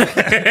chicken?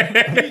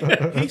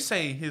 he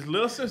say his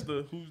little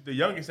sister, who's the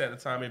youngest at the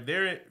time, if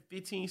they're at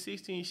 15,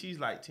 16, she's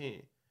like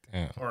 10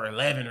 Damn. or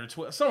 11 or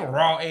 12, some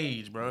raw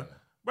age, bro.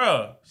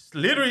 Bro,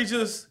 literally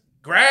just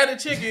grab the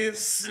chicken,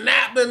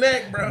 snap the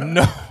neck, bro.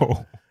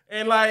 No.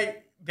 And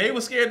like, they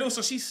were scared to do,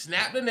 so she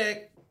snapped the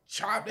neck,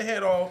 chopped the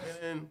head off,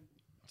 and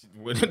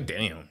then,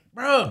 Damn.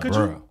 bro, could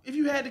Bruh. you, if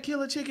you had to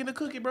kill a chicken to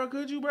cook it, bro,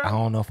 could you, bro? I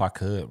don't know if I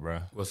could, bro.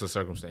 What's the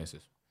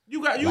circumstances?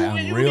 You got, Like,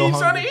 I'm you real need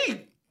something hungry. to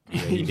eat. Yeah,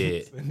 he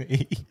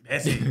did.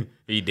 That's it.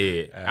 He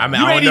did. I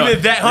mean, You I ain't don't know.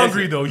 even that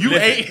hungry, Listen, though. You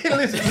listen. ate,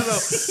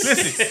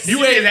 listen,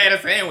 You ain't had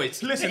a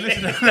sandwich. listen,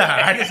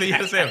 nah, I didn't say you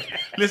had a sandwich.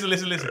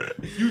 Listen.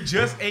 You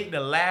just ate the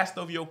last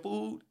of your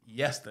food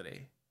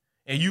yesterday.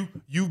 And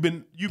you've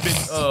been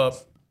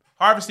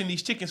harvesting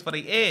these chickens for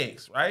their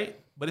eggs, right?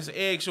 But it's an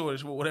egg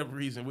shortage for whatever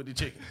reason with the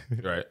chicken.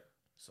 Right.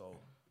 So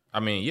I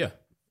mean, yeah.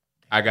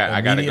 I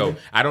gotta go. Immediately?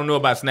 I don't know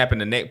about snapping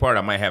the neck part.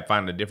 I might have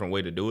find a different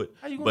way to do it.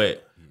 How you gonna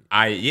But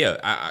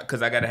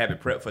because I gotta have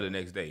it prepped for the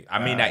next day. I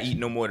may not eat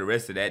no more the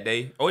rest of that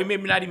day, or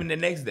maybe not even the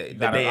next day, the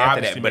gotta day after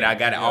obviously that. But I make-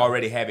 gotta yeah.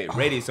 already have it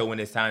ready, so when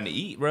it's time to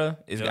eat, bro,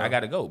 I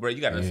gotta go, bro. You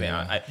gotta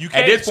understand. You At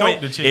can't this choke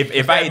point, the chicken,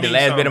 if that I eat the means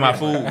last bit of my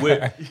something. food,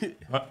 with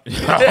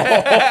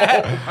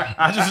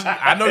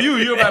I know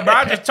you like, bro,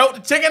 I just choked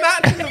the chicken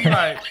out. I'm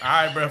like,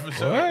 all right, bro, for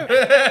sure.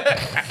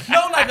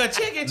 No, like a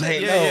chicken.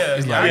 Like, Yeah, no, yeah.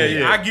 it's Yeah, like-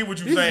 Yeah. I get what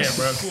you're saying,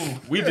 bro. Cool.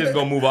 we just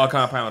gonna move our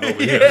compound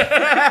over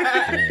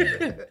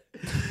here.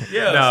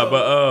 Yeah. Nah, so,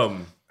 but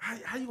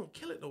how you gonna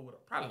kill it though? With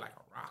probably like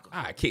a rock. Or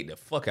I kicked the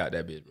fuck out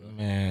that bitch, bro.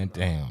 Man,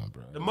 damn,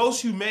 bro. the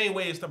most humane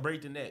way is to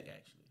break the neck.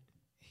 Actually.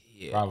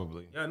 Yeah.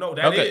 Probably. Yeah, no,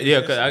 that is. Okay,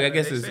 yeah, because I They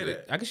guess say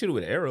that. I can shoot it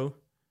with an arrow.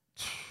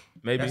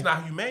 Maybe. That's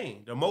not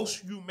humane. The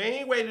most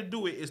humane way to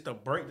do it is to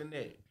break the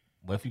neck.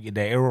 But if you get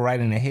that arrow right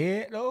in the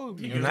head, though,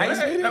 you nice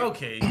with it.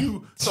 Okay,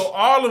 so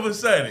all of a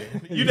sudden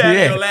you done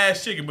Yeah. your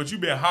last chicken, but you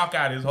been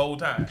Hawkeye this whole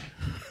time.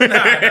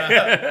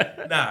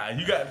 Nah,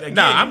 you got.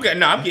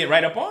 Again, I'm getting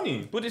right up on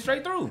him. Put it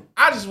straight through.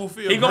 I just will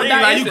feel He gonna green,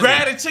 die like you instantly.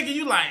 grab the chicken,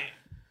 you like,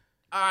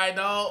 all right,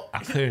 dog. I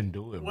couldn't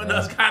do it, When bro.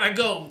 us gotta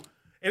go,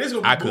 And it's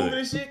gonna I be could. moving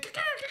and shit.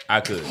 I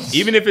could,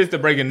 even if it's the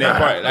breaking neck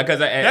part, like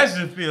That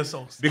just feels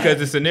so. because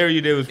the scenario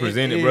that was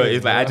presented, is, bro,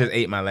 it's like I bro. just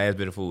ate my last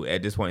bit of food.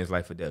 At this point, it's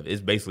life or death.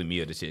 It's basically me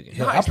or the chicken.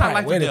 Yeah. No, I it's not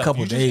probably like wait a the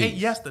couple you days. just ate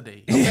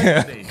yesterday,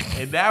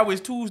 and now it's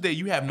Tuesday.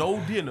 You have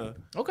no dinner.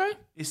 Okay.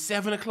 It's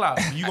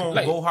 7:00. You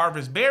gonna go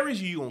harvest berries?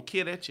 Or you gonna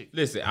kill that chicken?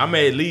 Listen, I'm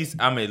at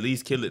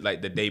least kill it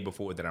like the day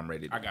before that I'm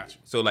ready. To I got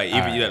you. So like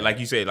if like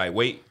you said, like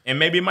wait, and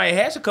maybe it might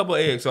hatch a couple of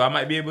eggs, so I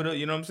might be able to,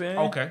 you know what I'm saying?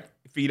 Okay.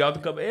 Feed out a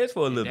couple of eggs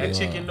for a little That bit.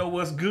 chicken know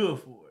what's good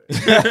for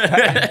it.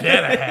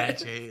 Better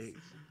hatch eggs.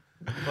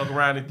 Fuck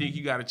around and think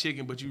you got a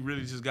chicken, but you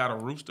really just got a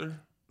rooster.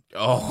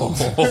 Oh,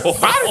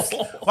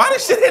 Why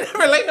this shit ain't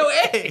never lay no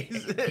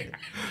eggs?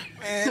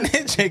 Man,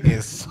 that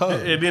chicken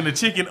sucks. And then the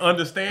chicken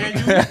understand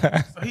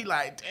you. So he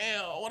like,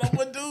 damn, what I'm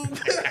gonna do?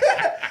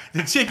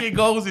 The chicken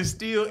goes and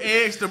steal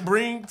eggs to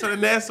bring to the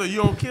nest so you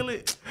don't kill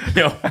it.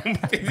 yo,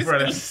 Bro,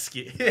 that's a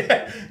skit.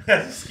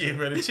 That's a skit,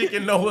 bro. The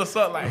chicken know what's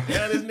up. Like,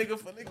 damn, this nigga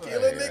finna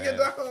kill a nigga,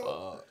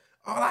 dog.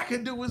 All I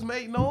can do is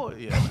make noise.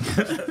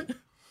 Yeah.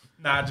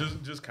 Nah,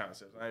 just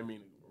concepts. I didn't mean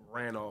to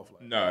ran off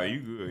like. Nah, you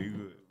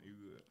good.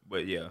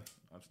 But yeah,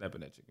 I'm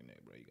snapping that chicken neck,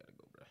 bro. You gotta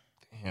go, bro.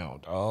 Damn,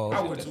 dog.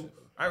 I would too.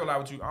 I ain't gonna lie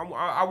with you.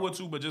 I would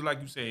too, but just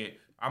like you said,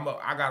 I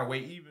gotta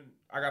wait.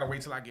 I gotta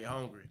wait till I get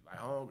hungry. Like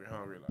hungry.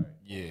 Like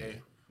Yeah.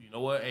 Okay, you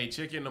know what? Hey,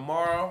 chicken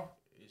tomorrow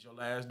is your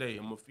last day.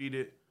 I'm gonna feed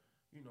it.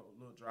 You know, a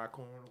little dry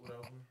corn or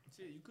whatever.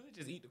 Shit, you could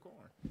just eat the corn.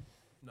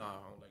 Nah,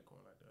 I don't like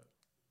corn like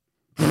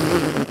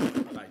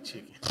that. I like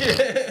chicken.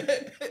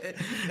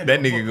 That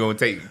nigga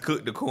gonna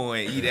cook the corn,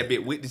 and eat that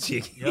bit with the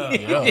chicken.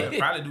 Yeah,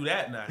 probably do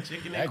that now.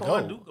 Chicken and That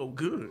corn go. do go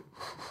good.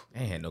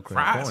 Ain't had no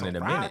Fried, corn in a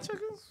some fried minute.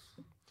 chickens.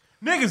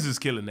 Niggas is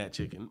killing that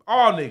chicken.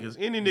 All niggas.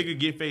 Any nigga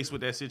get faced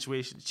with that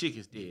situation, the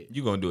chicken's dead.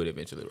 You gonna do it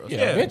eventually, bro.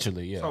 Yeah,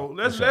 eventually, yeah. So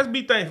let's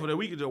be thankful that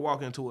we could just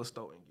walk into a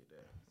store and get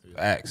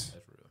that. Facts.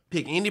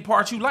 Pick any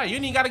part you like. You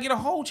ain't even got to get a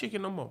whole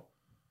chicken no more.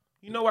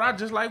 You know what? I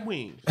just like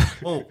wings.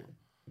 Boom.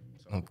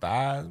 Some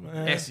thighs,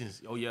 man.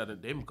 Essence. Oh yeah,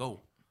 them go.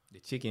 The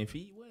chicken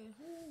feet, what?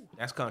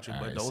 That's country,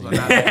 but Alright, those see. are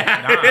not. Nah,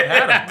 I've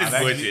had them. This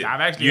bullshit.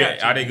 I've actually Yeah,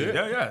 had are they chicken.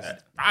 good? Yeah.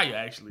 Fire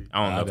actually.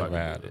 I don't know I've if I never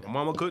can had do it. that. My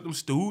mama cooked them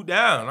stewed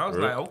down. I was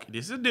Really? like, okay,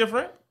 this is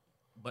different,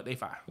 but they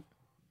fire.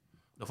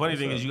 The funny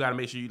thing is, you got to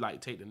make sure you like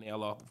take the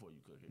nail off before you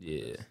cook it.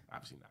 Yeah.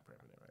 Obviously not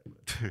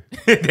prepping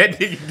it right.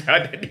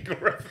 that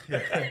nigga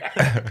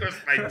rough.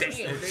 Just like,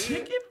 damn. But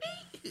chicken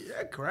meat?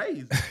 That's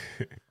crazy.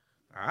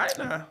 All right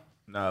now.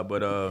 Nah,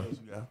 but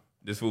Yeah.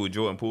 this fool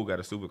Jordan Poole got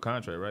a super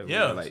contract, right?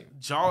 Yeah, Like,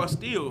 jaw of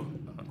steel,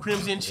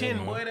 crimson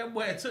chin, boy. That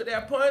boy took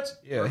that punch.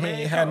 Yeah, he Man,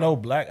 ain't had come no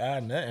black eye,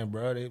 nothing,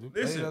 bro. They played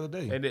Listen, the other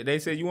day. they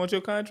said, you want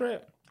your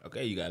contract?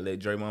 Okay, you gotta let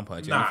Draymond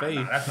punch you Nah, in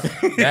the face.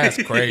 that's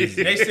That's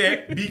crazy. they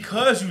said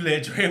because you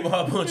let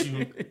Draymond punch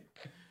you,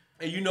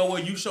 and you know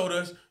what you showed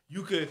us,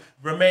 you could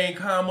remain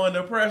calm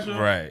under pressure.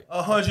 Right.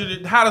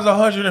 How does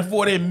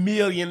 $140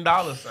 million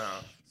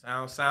sound?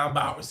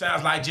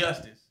 Sounds like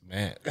justice.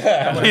 Man.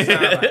 That's what it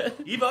sound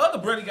like. Even other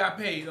brother got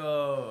paid.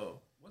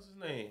 What's his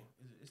name?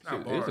 It's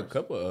not There's a Barnes.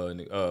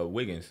 couple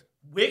Wiggins.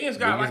 Wiggins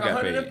got Wiggins like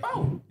got paid.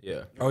 104.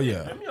 Yeah. Oh,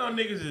 yeah. Them young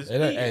niggas is They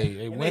done- eating. hey,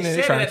 they And winning, they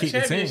said trying it to at keep the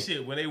team.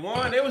 championship. When they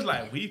won, they was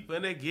like, we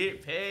finna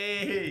get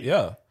paid.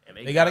 Yeah. And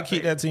They got to got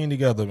keep paid. that team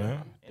together,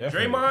 man. And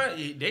Definitely.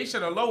 Draymond, they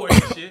should have lowered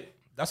his shit.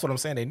 That's what I'm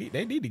saying. They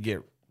need to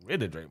get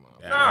rid of Draymond.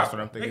 Yeah, Nah, that's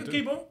what I'm they thinking can too.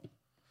 keep him.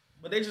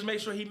 But they just make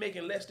sure he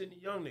making less than the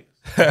young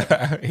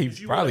niggas. He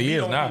You probably wanna is beat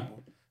on now. people.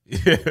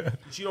 Yeah.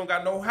 But you don't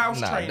got no house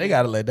Nah, training. they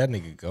got to let that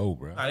nigga go,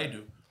 bro. Nah, they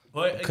do.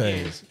 But again,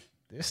 Because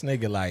this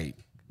nigga, like,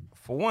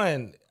 for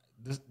one,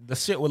 the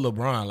shit with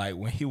LeBron, like,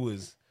 when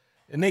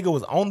the nigga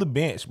was on the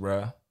bench,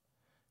 bro.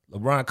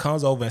 LeBron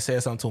comes over and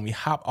says something to him. He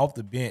hop off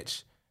the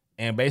bench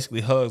and basically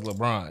hugs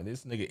LeBron.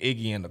 This nigga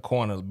Iggy in the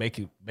corner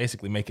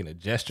basically making a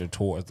gesture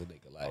towards the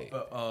nigga. Like,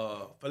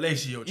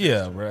 fellatio. yeah,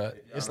 gesture. bro. Y'all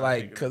It's not like,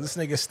 thinking because this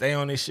nigga stay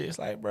on this shit. It's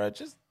like, bro,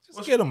 just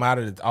What's- get him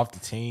off the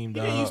team, He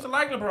didn't used dog. to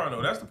like LeBron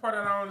though. That's the part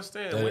that I don't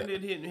understand. Yeah. When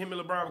did him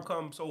and LeBron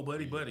become so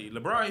buddy?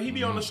 LeBron, he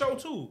be on the show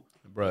too.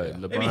 Bro,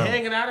 They be LeBron.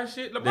 hanging out and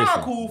shit. LeBron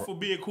Listen, cool for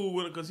being cool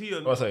with it because he. I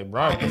was like, I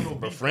bro, don't know beef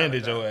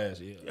befriended kinda your guy. ass,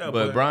 yeah. Yeah,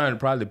 But Brian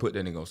probably put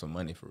that nigga on some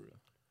money for real.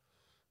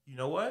 you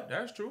know what?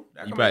 That's true.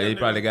 That He can probably, make he that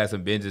probably nigga- got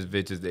some vengeance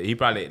bitches that he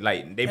probably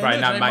like. They Hey, probably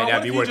look, might Draymond, not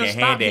what be if he working just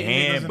hand stopped in hitting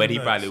niggas hand, in but the he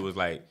nuts? probably was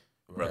like,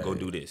 "Bro, go Right.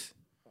 do this,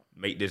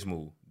 make this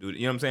move, do." You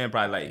know what I'm saying?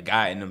 Probably like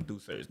guiding them through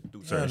certain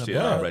shit.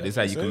 yeah. Like, bro, this is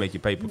how you can make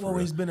your paper. You've For real.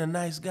 always been a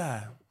nice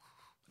guy.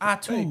 I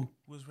too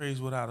was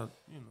raised without a,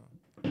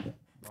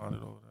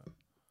 bonded over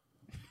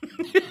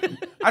that.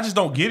 I just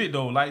don't get it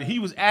though. Like he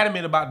was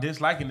adamant about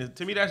disliking it.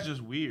 To me, that's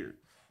just weird.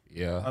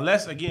 Yeah.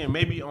 Unless again,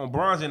 maybe on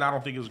Bron's end, I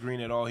don't think it was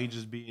green at all. He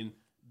just being,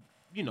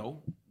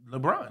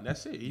 LeBron.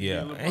 That's it. He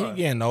Yeah. being And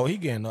LeBron. he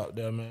getting up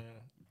there, man.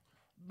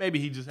 Maybe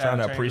he just Trying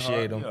had to change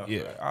appreciate of heart. him.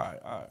 Yeah. All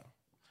right.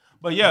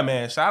 But yeah,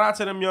 man, shout out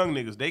to them young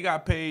niggas. They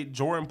got paid.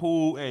 Jordan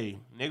Poole, hey,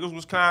 niggas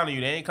was clowning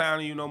you. They ain't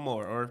clowning you no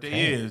more. Or if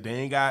they is, they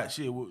ain't got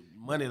shit with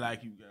money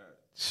like you got.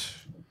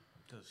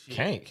 'Cause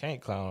shit,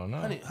 Can't clown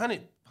on that.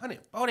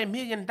 $140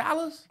 million?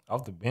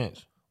 Off the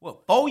bench.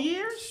 What, 4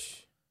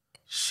 years?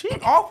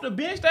 Shit, off the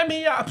bench. That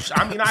mean I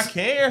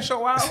can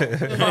show out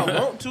if I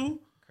want to.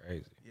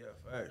 Crazy. Yeah,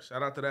 facts.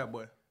 Shout out to that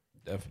boy.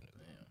 Definitely.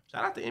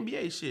 Shout out to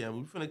NBA shit.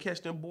 We finna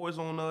catch them boys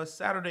on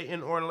Saturday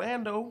in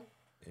Orlando.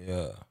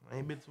 Yeah. I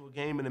ain't been to a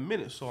game in a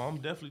minute, so I'm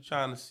definitely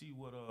trying to see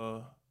what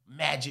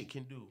Magic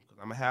can do because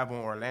I'm gonna have on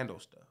Orlando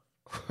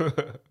stuff.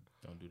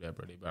 Don't do that,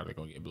 bro. They probably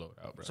gonna get blown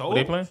out, bro. So Who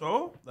they playing?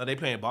 So they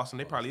playing Boston.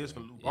 They probably is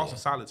gonna lose. Boston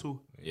solid too.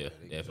 Yeah,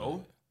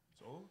 definitely.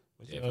 So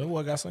But you know, the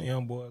boy got some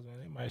young boys, man.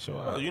 They might show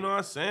out. you know what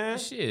I'm saying?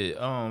 Shit.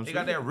 They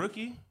got that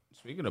rookie.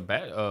 Speaking of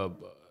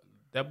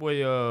that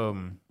boy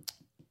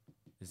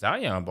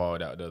Zion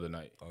balled out the other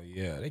night. Oh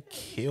yeah, they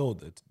killed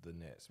the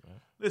Nets, man.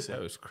 Listen,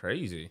 That was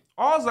crazy.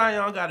 all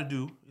Zion got to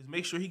do is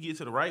make sure he gets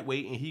to the right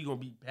weight, and he gonna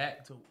be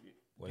back to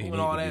What he doing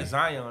need all to that be.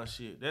 Zion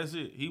shit. That's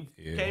it. He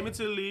came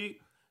into the league.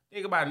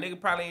 Think about it, nigga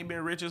probably ain't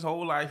been rich his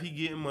whole life. He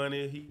getting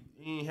money.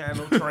 He ain't had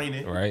no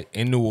training. Right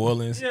in New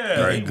Orleans.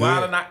 Yeah, eating he good.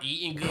 wilding out,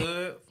 eating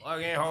good,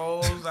 fucking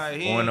hoes. Like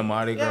he On ain't- the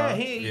Mardi Gras. Yeah,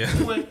 he ain't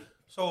doing.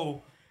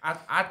 So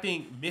I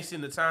think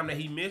missing the time that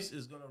he missed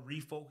is gonna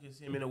refocus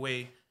him in a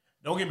way.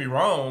 Don't get me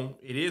wrong,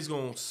 it is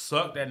gonna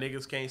suck that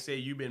niggas can't say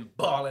you've been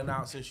balling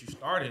out since you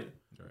started.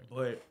 Right.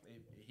 But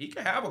he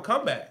can have a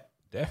comeback.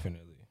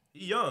 Definitely.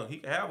 He young, he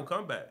can have a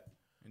comeback.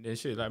 And then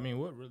shit, I mean,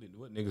 what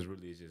niggas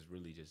really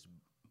is just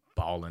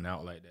balling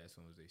out like that as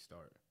soon as they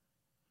start.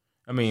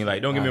 I mean,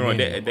 like, don't get me wrong.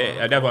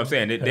 That's what I'm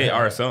saying. They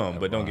are some,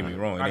 but don't get me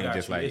wrong. It I ain't got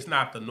just you. like, It's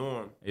not the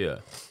norm. yeah.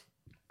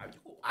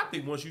 I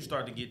think once you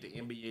start to get the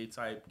NBA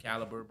type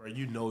caliber, bro,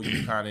 you know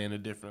you're kind of in a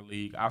different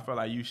league. I feel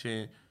like you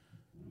should,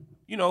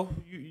 you know,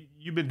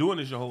 you've been doing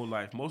this your whole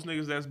life. Most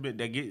niggas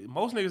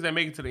most niggas that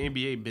make it to the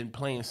NBA been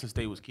playing since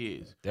they was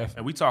kids. Definitely.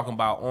 And we talking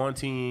about on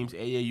teams,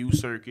 AAU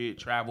circuit,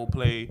 travel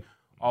play,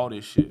 all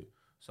this shit.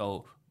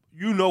 So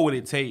you know what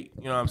it take,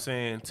 you know what I'm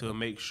saying, to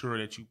make sure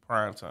that you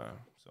prime time.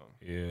 So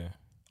Yeah.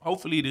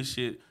 hopefully this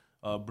shit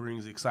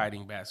brings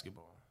exciting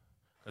basketball.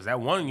 Cause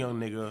that one young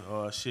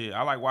nigga, shit,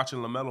 I like watching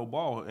LaMelo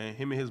ball, and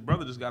him and his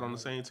brother just got on the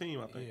same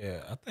team. I think. Yeah,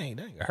 I think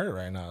they got hurt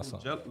right now or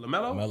something.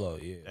 LaMelo. Melo,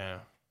 yeah.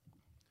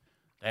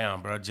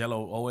 Damn, bro.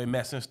 Jello always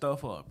messing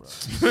stuff up, bro.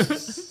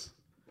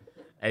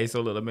 Hey,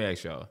 so look, let me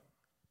ask y'all.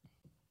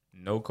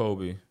 No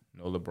Kobe,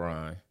 no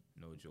LeBron,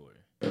 no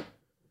Jordan.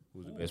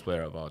 Who's the best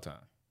player of all time?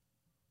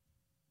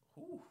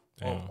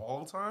 Of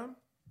all time?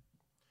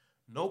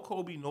 No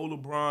Kobe, no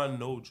LeBron,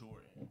 no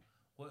Jordan.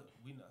 What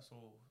we not so?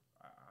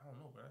 I don't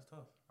know, bro. That's tough.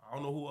 I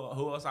don't know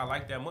who else I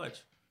like that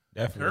much.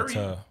 Definitely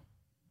Curry? tough.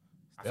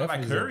 I feel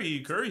like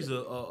Curry's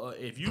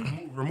if you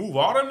remove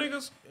all them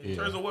niggas in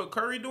terms of what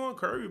Curry doing,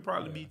 Curry would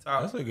probably be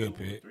top. That's a good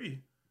 2 or pick.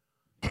 3.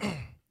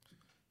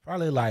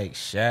 Probably like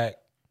Shaq.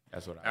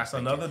 That's what I was That's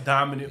thinking. another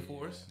dominant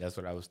force. That's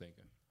what I was thinking.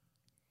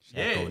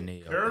 Yeah,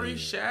 O'Neal, Curry, yeah.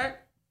 Shaq.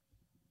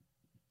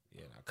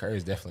 Yeah, no,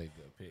 Curry's definitely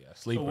a good pick. A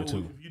sleeper So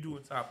too. if you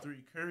doing top 3,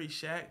 Curry,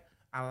 Shaq,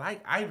 I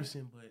like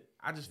Iverson, but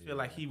I just feel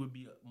like he would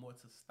be more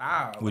to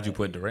style. Would you like,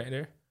 put Durant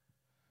there?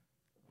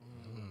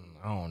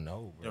 I don't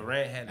know, bro.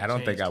 Durant had? To I don't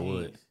change think I teams.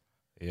 would.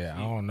 Yeah,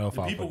 I don't know if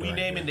The I people put we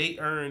Durant naming, there. they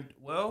earned.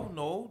 Well,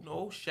 no,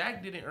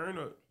 Shaq didn't earn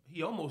a.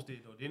 He almost did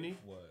though, didn't he?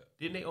 What?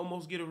 Didn't they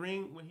almost get a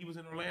ring when he was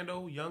in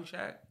Orlando, young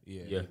Shaq?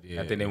 Yeah, he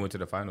I think they went to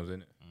the finals,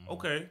 didn't it?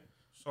 Okay,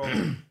 so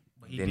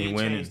but he Then did he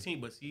win. change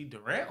team. But see,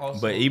 Durant also.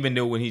 But even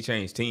though when he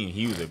changed team,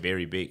 he was a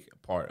very big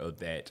part of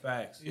that.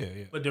 facts. Yeah.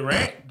 But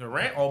Durant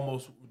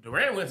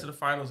went to the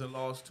finals and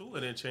lost 2,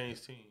 and then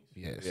changed teams.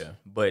 Yes. Yeah,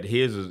 but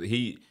his was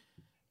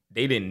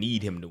they didn't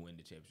need him to win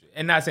the championship.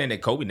 And not saying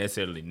that Kobe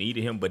necessarily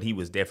needed him, but he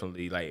was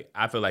definitely like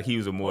I feel like he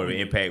was a more of an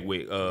impact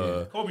with.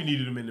 Kobe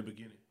needed him in the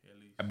beginning, at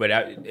least. But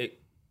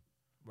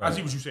I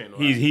see what you're saying. Though.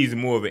 he's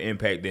more of an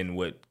impact than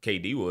what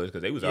KD was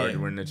because they was already Yeah.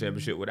 winning the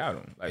championship without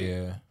him. Like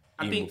Yeah.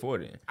 even before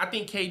then. I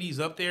think KD's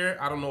up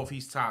there. I don't know if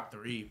he's top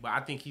 3, but I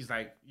think he's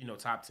like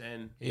top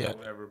 10. Yeah.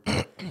 Whatever.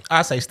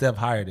 I say Steph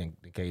higher than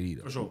KD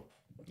though. For sure.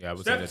 Yeah, I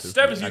would say that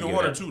Steph too. is I either give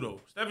 1 or that. 2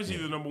 though. Steph is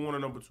either number 1 or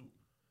number 2.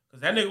 Cause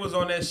that nigga was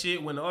on that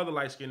shit when the other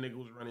light skinned nigga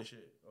was running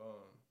shit.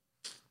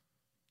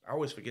 I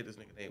always forget this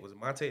nigga name. Was it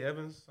Monte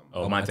Evans? Something?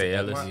 Oh, Monte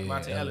Ellis.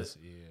 Monte Ellis.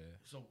 Yeah.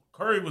 So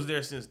Curry was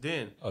there since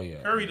then. Oh,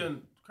 yeah.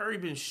 Curry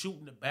been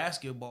shooting the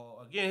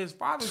basketball. Again, his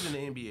father's in the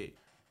NBA.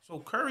 So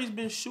Curry's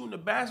been shooting the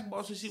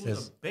basketball since he was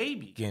Since a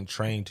baby. Getting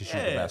trained to shoot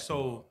the Yeah,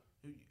 basketball.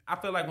 so I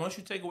feel like once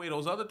you take away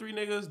those other 3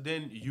 niggas,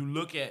 then you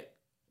look at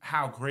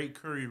how great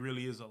Curry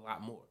really is a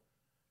lot more.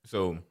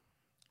 So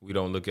we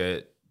don't look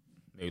at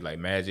maybe like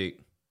Magic,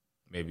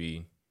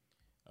 maybe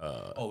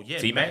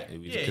T-Mac. Ma-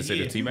 We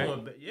consider if T-Mac. you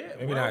going- Yeah,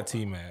 Maybe well, not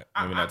T-Mac.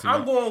 Maybe not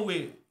I'm T-Mac. going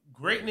with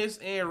greatness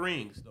and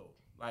rings though.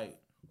 Like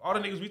all the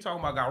niggas we talking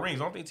about got rings.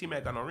 I don't think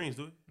T-Mac got no rings,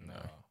 do he? No.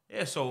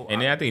 Yeah, so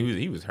And then I think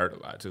he was hurt a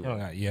lot too. He don't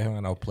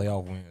got no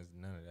playoff wins,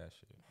 none of that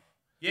shit.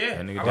 yeah,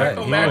 That nigga I that- like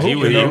no he Magic.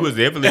 he was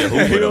definitely a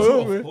hooper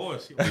though. Of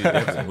course, he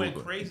definitely went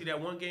hooper. crazy that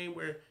one game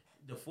where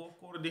the fourth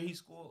quarter then he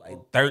scored Like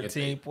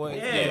 13 points.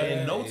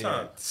 yeah, in no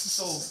time.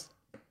 So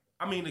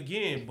I mean,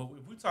 again, but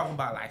if we talking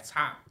about like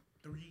top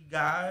 3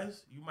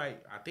 guys,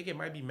 I think it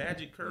might be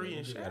Magic, Curry,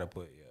 and You Shaq. do gotta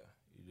put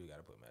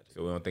Magic.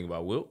 So we don't think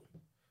about Wilt.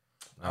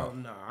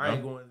 I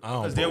ain't going. I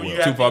don't Because then put when you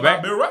Will. have Too far to think about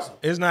back? Bill Russell.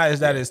 It's not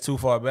that it's too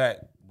far back,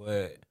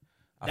 but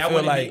I That feel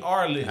wouldn't like be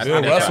our list. I Bill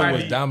think that's Russell why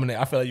was he- dominant.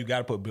 I feel like you got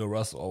to put Bill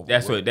Russell over.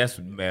 That's Will. what. That's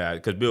man.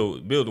 Because Bill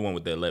the one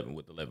with the 11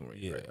 ring.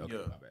 Yeah. Right? Okay, Yeah.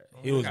 my bad.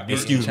 He was Got beating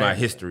Excuse my champions.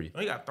 history.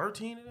 He got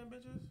 13 of them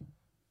bitches.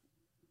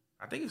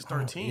 I think it's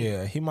 13.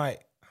 Yeah, he might.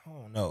 I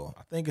don't know.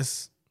 I think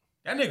it's.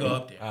 That nigga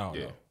up there. I don't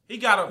Yeah. know. He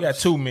got He got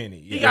too many.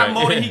 He Yeah. got Right.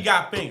 more than he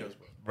got fingers,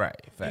 bro. Right.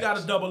 He Facts. got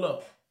to double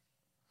up.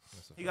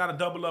 He got to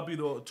double up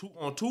either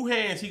on two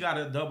hands. He got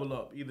to double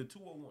up either 2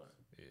 or 1.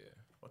 Yeah.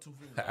 Or 2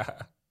 fingers.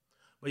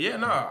 But yeah,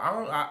 no,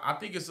 I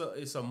think it's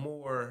a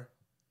more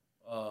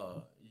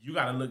you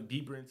got to look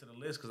deeper into the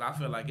list because I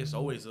feel like it's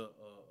always a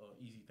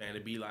easy thing to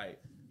be like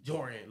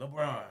Jordan,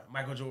 LeBron,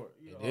 Michael Jordan,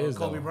 is,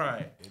 Kobe though.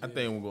 Bryant. I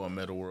think we're going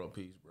Metal World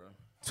Peace, bro.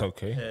 It's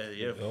okay.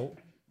 Yeah. Yo.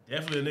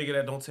 Definitely a nigga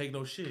that don't take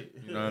no shit.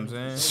 You know what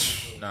I'm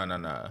saying?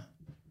 Nah.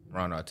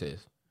 Ron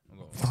Artest. I'm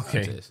going with Okay.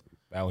 Artest.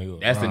 That's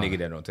That's the nigga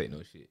that don't take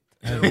no shit.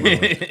 And Metal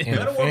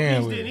the World fan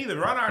Peace with didn't it. either.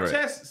 Ron Right.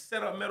 Artest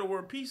set up Metal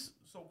World Peace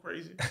so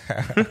crazy.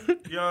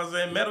 You know what I'm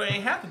saying? Metal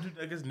ain't have to do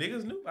that because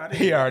niggas knew about it.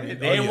 He already- They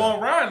didn't yeah.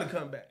 want Ron to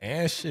come back.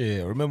 And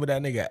shit. Remember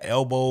that nigga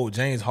elbowed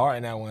James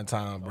Harden that one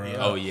time, bro? yeah.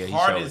 Oh yeah, he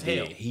Hard showed as hell.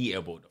 yeah, he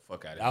elbowed the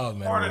fuck out That of was him.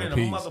 Metal Harder World than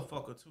a Peace.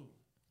 motherfucker too.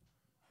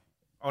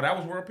 Oh, that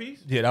was World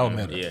Peace? Yeah, that was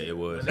Metal. Yeah, it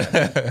was.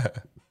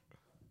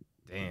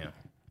 Damn.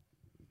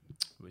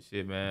 But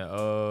shit, man.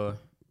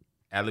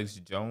 Alex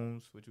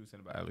Jones. What you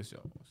saying about Alex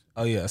Jones?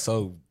 Oh yeah,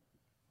 so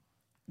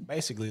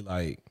basically,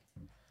 like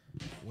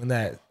when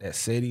that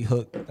Sadie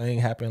Hook thing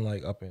happened,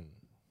 like up in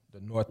the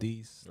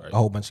Northeast, Right. a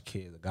whole bunch of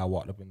kids. A guy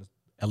walked up in the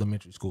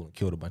elementary school and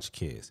killed a bunch of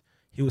kids.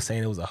 He was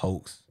saying it was a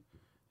hoax,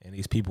 and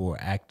these people were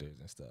actors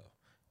and stuff.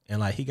 And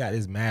like he got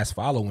his mass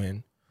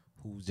following,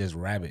 who's just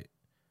rabid.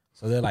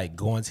 So they're like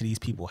going to these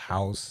people's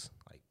house,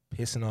 like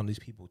pissing on these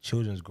people's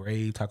children's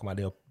grave, talking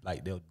about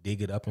they'll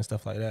dig it up and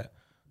stuff like that.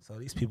 So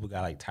these people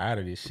got like tired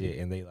of this shit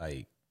and they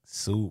like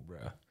sued, bro.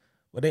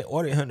 But they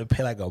ordered him to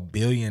pay like $1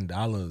 billion,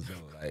 though.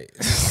 Like,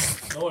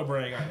 No way,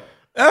 Brad got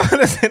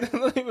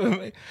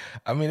that.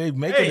 I mean, they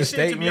making Hey, a shit,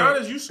 statement. to be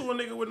honest, you sue a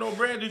nigga with no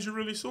bread. Did you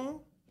really sue him?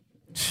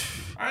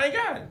 I ain't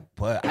got it.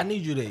 But I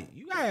need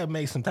you gotta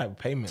make some type of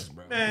payments,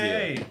 bro. Man,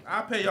 hey,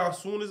 I'll pay y'all as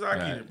soon as I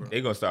get it, bro.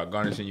 They gonna start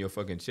garnishing your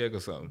fucking check or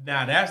something.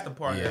 Now, that's the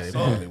part Yeah, that they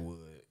sucks. probably would.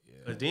 Yeah.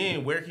 But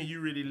then, where can you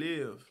really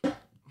live?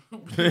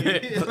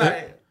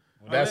 Like,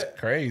 That's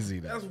crazy,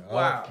 though. that's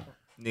wild.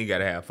 Nigga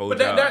gotta have 4 But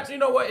jobs. that you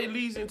know what? It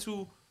leads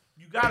into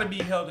you got to be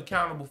held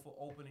accountable for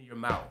opening your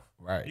mouth.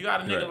 Right. You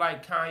got a nigga Right.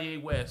 like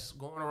Kanye West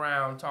going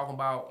around talking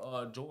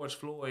about George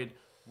Floyd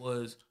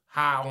was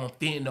high on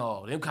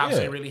fentanyl. Them cops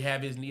Yeah. ain't really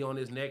have his knee on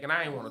his neck, and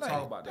I ain't want to Like,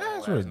 talk about that.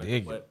 that's whole ass nigga,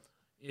 ridiculous. but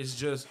it's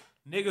just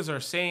niggas are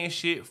saying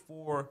shit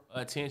for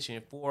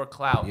attention, for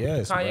clout.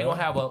 Yes, Kanye bro.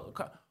 gonna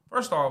have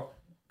first off,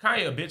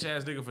 Kanye a bitch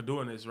ass nigga for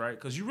doing this, right?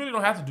 Because you really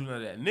don't have to do none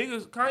of that.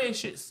 Niggas, Kanye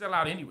shit sell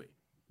out anyway.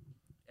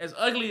 As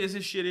ugly as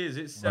his shit is,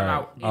 it sell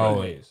out anyway.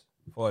 Always.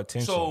 For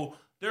attention. So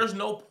there's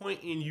no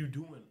point in you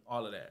doing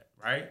all of that,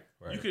 right?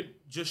 Right. You could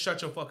just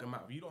shut your fucking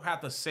mouth. You don't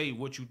have to say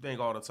what you think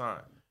all the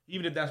time,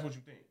 even if that's what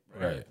you think.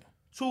 Right.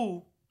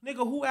 2, nigga,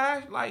 who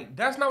asked? Like,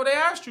 that's not what they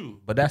asked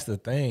you. But that's the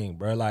thing,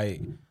 bro.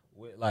 Like,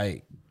 with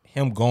like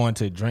him going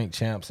to Drink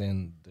Champs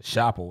in the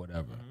shop or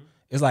whatever.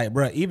 It's like,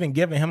 bro, even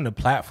giving him the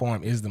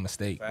platform is the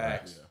mistake. Bro.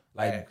 Facts.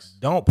 Like, Facts.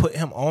 don't put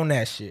him on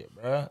that shit,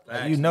 bro. Like,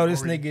 Facts. you know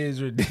this Nori- nigga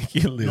is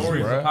ridiculous,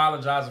 Nori's bro.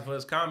 apologizing for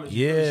his comments.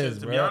 You really Yes,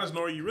 should- to be bro. honest,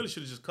 Nori, you really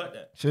should have just cut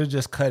that. Should have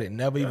just cut it.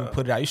 Never even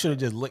put it out. You should have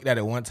just looked at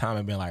it one time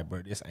and been like,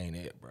 bro, this ain't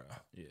it, bro.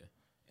 Yeah.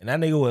 And that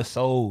nigga was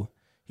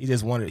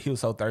he was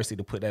so thirsty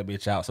to put that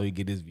bitch out so he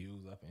get his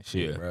views up and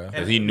shit, Yeah, bro.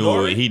 because he knew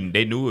Nori-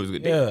 they knew it was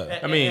good. Yeah.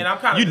 I mean, And I'm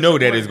kinda you know that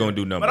disappointed. it's gonna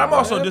do nothing. But I'm bro.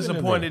 also Definitely.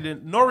 disappointed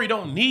in Nori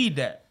don't need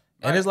that.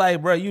 And it's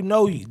like, bro, you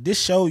know this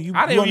show, you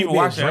I didn't only even been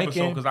watch the episode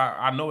drinking. because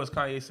I know it's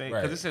Kanye saying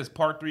because Right. it says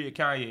part 3 of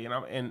Kanye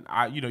and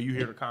I you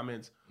hear the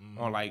comments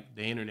on like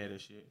the internet and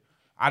shit.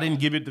 I didn't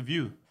give it the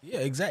view.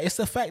 Yeah, exactly. It's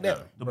the fact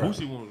that The bro,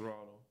 Boosie one was wrong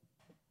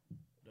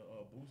though. The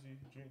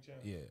Boosie drink champ.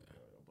 Yeah.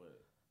 But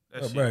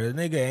that But shit. bro, the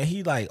nigga and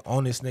he like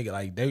on this nigga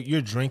like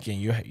you're drinking,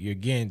 you're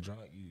getting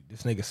drunk.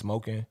 This nigga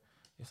smoking.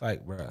 It's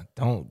like, bro,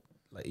 don't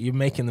like you're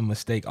making the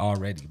mistake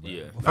already, bro.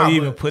 Yeah. Before Nah, you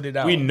even but put it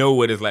out. We know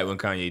what it's like when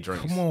Kanye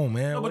drinks. Come on,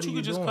 man. No, what but you are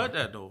could just doing? cut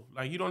that though.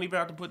 Like you don't even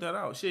have to put that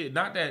out. Shit,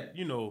 not that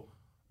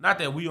not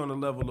that we on the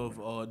level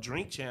of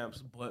drink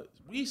champs, but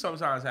we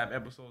sometimes have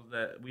episodes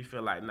that we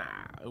feel like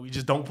we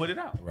just don't put it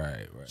out.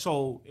 Right, right.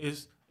 So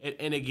it's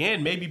and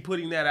again, maybe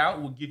putting that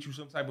out will get you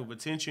some type of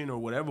attention or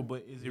whatever,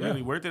 but is it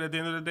really worth it at the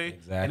end of the day?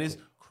 Exactly. And it's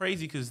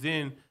crazy because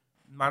then,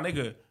 my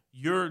nigga,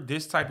 you're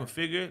this type of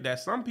figure that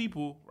some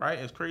people, right,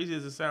 as crazy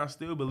as it sounds,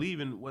 still believe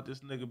in what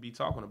this nigga be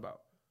talking about,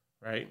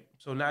 right?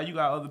 So now you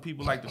got other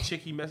people like the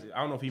chick he messed.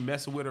 I don't know if he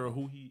messing with her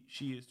or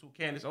she is too.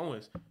 Candace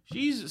Owens,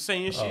 she's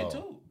saying shit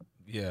too.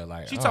 Yeah,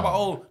 like She talk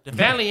about the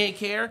family ain't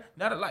care.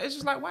 Not like it's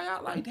just like why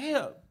y'all like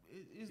damn.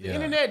 Is the Yeah.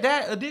 internet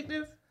that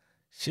addictive?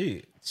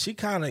 she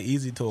kind of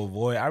easy to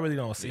avoid. I really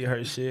don't see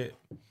her shit,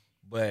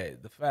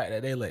 but the fact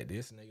that they let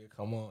this nigga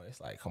come on, it's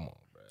like, come on,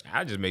 bro.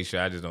 I just make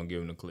sure I just don't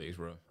give him the clicks,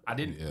 bro. I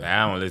didn't. Like,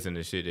 I don't listen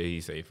to shit that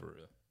he say for real.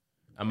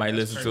 I might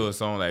listen to a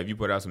song, like if you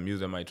put out some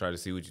music, I might try to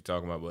see what you're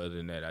talking about. But other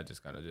than that, I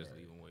just kind of just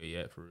leave him where he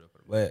at for real.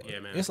 But Yeah,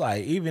 man. it's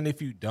like even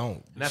if you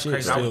don't, the That's shit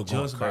crazy. I still was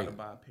going just about crazy. to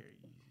buy a pair of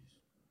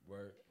Yeezys.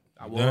 Word.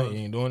 I You was.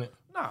 ain't doing it.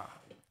 Nah,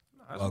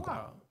 that's Okay.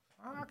 wild.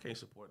 I can't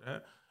support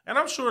that. And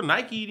I'm sure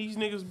Nike, these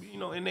niggas, you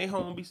know, in their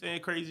home be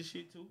saying crazy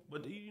shit too.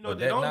 But you know, But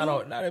they that don't not do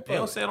on- it. not in They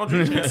don't public. say it on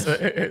Drink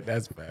Champs.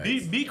 That's bad.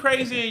 Be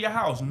crazy in your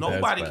house.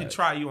 Nobody can facts.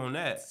 try you on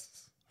that.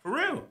 For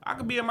real. I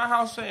could be in my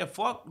house saying,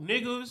 fuck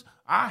niggas,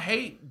 I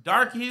hate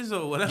darkies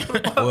or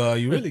whatever. Well,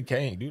 you really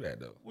can't do that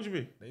though. What you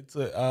mean? They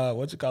took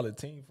what you call it,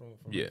 team from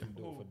Yeah.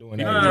 for doing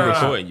No, that. no, You no.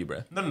 recording you,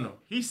 bro. No.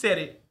 He said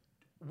it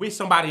with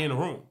somebody in the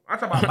room. I'm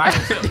talking about by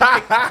himself.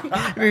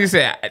 Nigga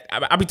said,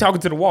 I be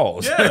talking to the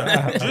walls.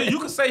 Yeah. You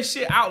can say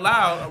shit out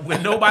loud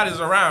when nobody's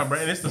around, bro,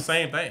 and it's the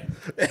same thing.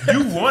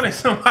 You wanted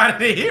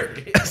somebody to hear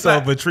it. So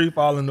if a tree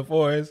fall in the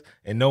forest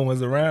and no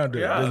one's around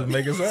it, does it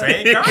make a sound?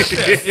 Same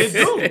concept. It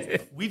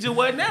do. We just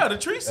wasn't there. The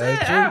tree said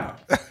That's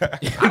out.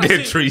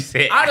 The tree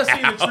said, I'd have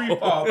seen the tree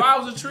fall. If I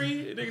was a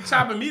tree, nigga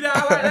chopping me down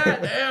like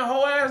that, damn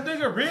whole ass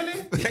nigga, really?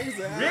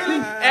 Really?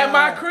 At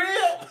my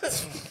crib?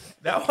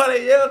 That's why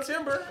they yell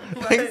timber.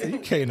 Like, You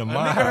came to a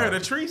my nigga heard a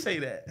house. tree say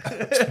that.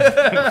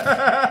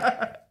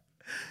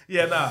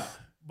 Yeah, nah.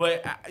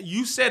 But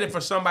you said it for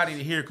somebody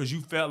to hear because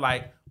you felt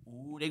like,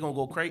 ooh, they gonna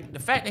go crazy. The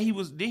fact that he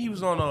was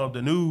on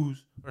the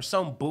news or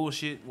some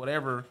bullshit,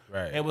 whatever,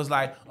 Right. and was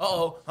like,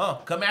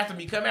 come after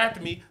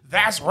me.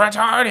 That's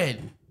retarded.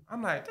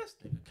 I'm like, this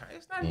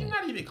nigga, you're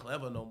not even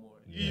clever no more.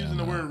 You're using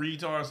the word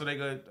retard, so they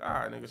go, all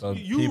right, nigga, So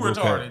you people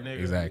retarded, can- nigga.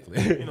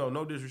 exactly. You know,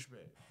 no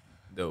disrespect.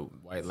 the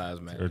White Lives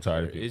Matter.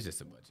 Retarded people. It's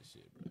just a bunch of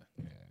shit, bro.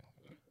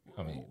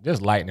 I mean,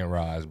 just lightning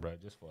rods, bro,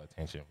 just for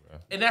attention, bro.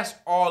 And that's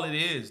all it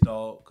is,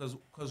 dog.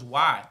 Cause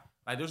why?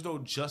 Like, there's no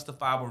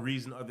justifiable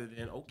reason other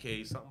than,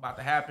 okay, something about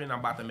to happen. I'm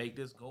about to make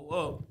this go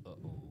up.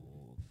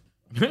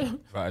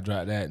 If I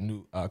drop that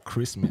new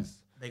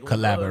Christmas They gonna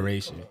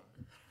collaboration.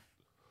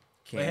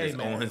 Candace hey,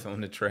 man. Owens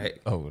on the track.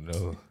 Oh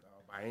no.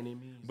 By any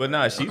means. But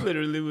nah, she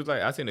literally was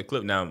like, I seen the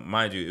clip. Now,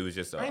 mind you, it was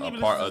just I ain't a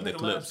even part listened of to the this nigga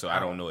clip, last so I hour.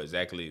 don't know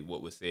exactly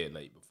what was said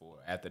like before,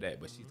 after that.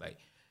 But she's like,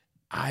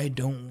 I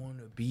don't want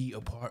to be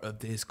a part of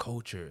this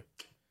culture.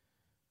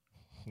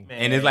 Man,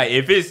 And it's like,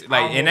 if it's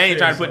like, and I ain't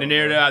trying to put the something,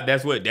 narrative out.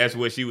 That's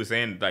what she was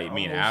saying. Like,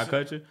 meaning our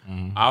culture,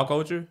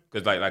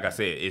 because like I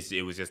said,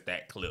 it was just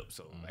that clip.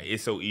 So like,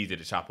 it's so easy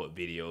to chop up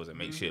videos and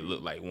make shit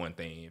look like one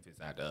thing if it's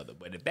not the other.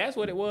 But if that's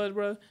what it was,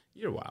 bro,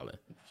 you're wilding.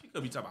 She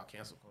could be talking about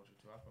cancel culture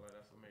too. I feel like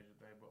that's a major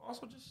thing. But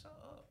also just shut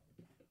up.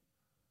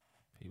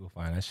 People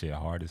find that shit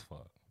hard as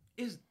fuck.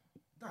 It's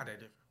not that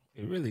different.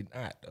 It really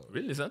not though.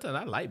 Really, sometimes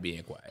I like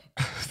being quiet.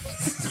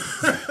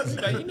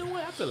 Like, you know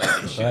what? I feel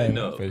like this Hey, shit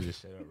man, up.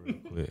 just shut up real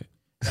quick.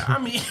 I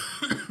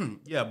mean,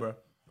 yeah, bro.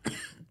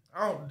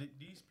 I don't.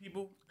 These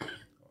people.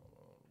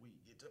 We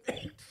get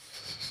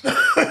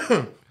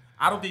to.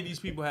 I don't think these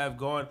people have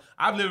gone.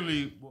 I've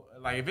literally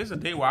like if it's a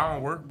day where I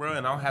don't work, bro,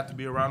 and I don't have to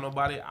be around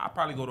nobody, I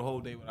probably go the whole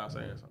day without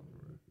saying something.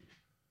 Bro.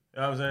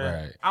 You know what I'm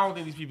saying? Right. I don't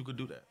think these people could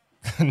do that.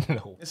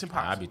 No. It's I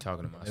impossible. be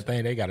talking to The myself.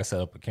 thing they gotta set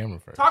up a camera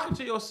first. Talking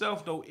to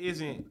yourself though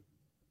isn't.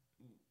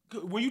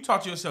 When you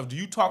talk to yourself, do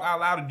you talk out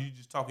loud or do you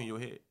just talk in your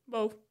head?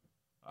 Both.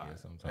 Yeah,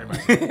 sometimes.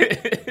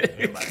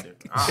 Everybody different.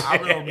 I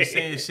really don't be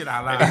saying shit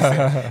out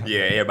loud. Yeah,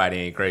 everybody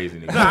ain't crazy.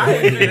 Nigga. Nah, I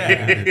ain't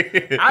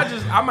say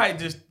that. I might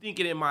just think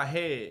it in my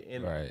head,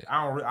 and Right.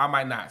 I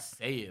might not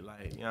say it.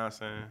 Like, you know what I'm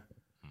saying?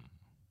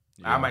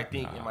 I might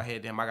think in my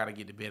head, damn, I gotta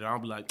get to bed. I'll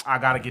be like, I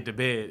gotta get to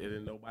bed, and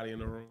then nobody in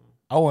the room.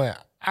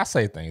 I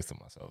say things to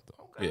myself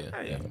though. Okay, Yeah,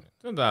 hey,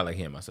 sometimes I like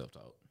hearing myself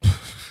talk.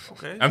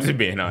 okay. I'm just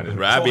being honest,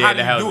 bro. So I be how at do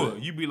the you house. do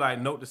it? You be like,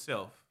 note to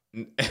self.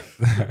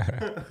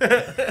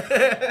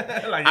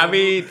 Like, I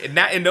mean,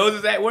 not in those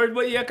exact words,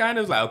 but yeah, kind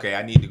of like, okay,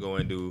 I need to go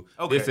and do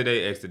Okay. this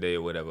today, X today,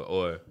 or whatever.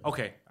 Or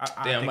okay, I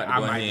damn, I'm think about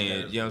to go might ahead do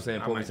and, that. you know what I'm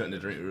saying, I pour me might something do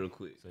to drink real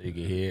quick. So you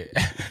can hear it.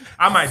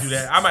 I might do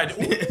that. I might do.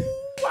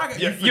 Ooh, I got,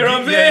 You know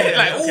what I'm saying?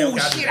 Like, okay, oh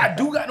okay, shit, I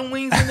do got them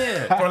wings in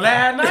there. for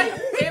last night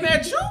and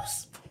that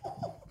juice.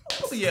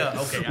 Ooh, yeah,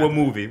 okay. What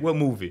movie? What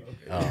movie?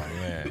 Oh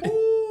man.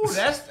 Ooh,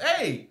 that's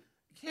hey.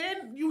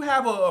 Can you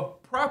have a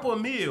proper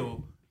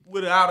meal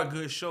without a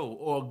good show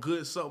or a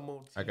good something on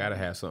TV? I gotta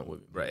have something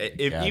with it, bro.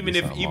 Gotta Even be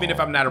if something if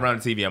I'm not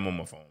around the TV, I'm on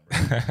my phone, bro.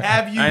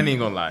 Have you? I ain't even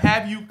gonna lie.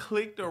 Have you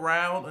clicked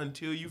around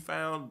until you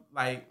found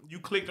like you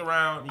clicked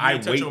around? You I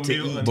didn't touch wait your to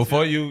meal eat. until-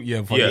 Before you Yeah,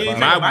 you my take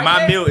a bite my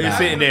yet? meal is Nah,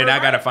 sitting there, and I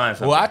gotta find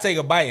something. Well, I take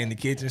a bite in the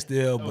kitchen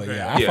still, but Okay.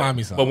 yeah, I find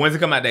me something. But once it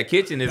come out that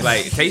kitchen, it's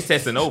like taste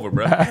testing over,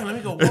 bro. Hey, let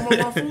me go warm up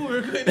my food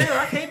real quick. Damn,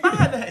 I can't buy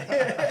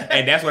that.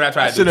 And that's what I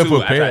try to do should've too. I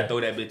try prepared. to throw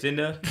that bitch in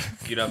there.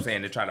 You know what I'm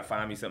saying? To try to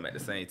find me something at the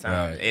same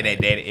time. Right. It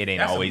ain't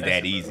That's always a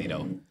that blessing, easy though.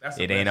 though. That's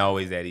a It ain't blessing.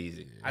 always that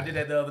easy. I did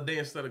that the other day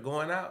instead of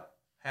going out.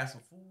 Had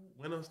some food,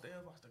 went upstairs,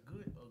 watched a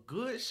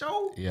good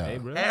show. Yeah. Hey,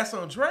 bro. Had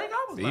some drink.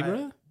 I was See, like,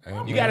 bro.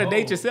 Hey, You gotta Oh.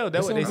 date yourself.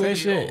 That's Some what they good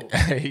say. shit.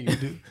 Hey, you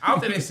do. I don't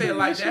think they say it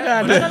like that.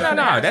 gotta but do- you No,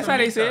 gotta that's have how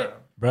they some say me it. time.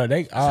 Bro,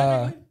 they Okay.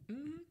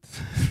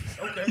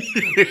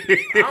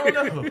 I don't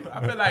know.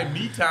 I feel like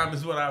me time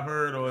is what I've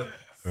heard, or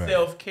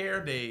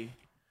self-care day.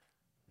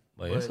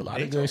 But it's a But lot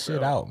they of good took shit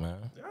care. out,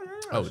 man.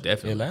 Oh,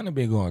 definitely. Atlanta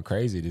been going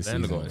crazy this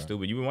Atlanta season. going bro.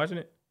 stupid. You been watching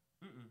it?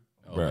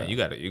 Oh, Bruh.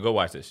 man, you go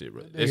watch that shit,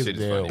 bro. That Niggas shit is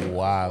been funny.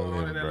 wildin',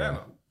 Going in bro.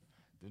 Atlanta.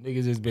 The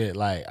niggas just been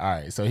like, all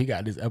right, so he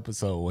got this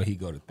episode where he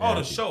go to therapy. Oh,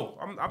 the show.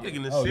 I'm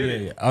thinking the Oh, yeah,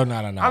 city. yeah. Oh, no.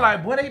 I'm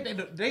like, boy,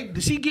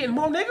 did she getting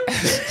more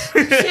niggas? She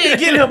ain't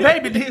getting her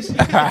baby, did she?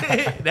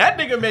 That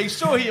nigga make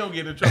sure he don't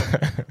get in trouble.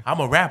 I'm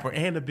a rapper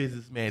and a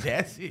businessman.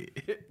 That's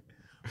it.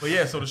 But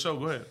yeah, so the show,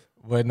 go ahead.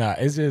 But nah,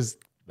 it's just,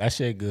 that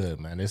shit good,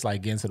 man. It's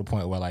like getting to the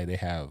point where like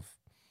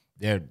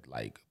they're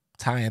like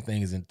tying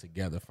things in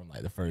together from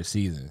like the first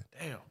season.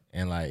 Damn.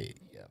 And like,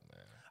 yeah,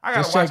 man. I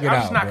gotta Just watch check it. it I'm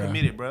just out, not bro.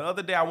 committed, bro. The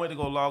other day I went to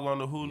go log on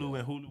to Hulu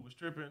and Hulu was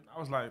tripping. I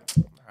was like,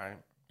 all right.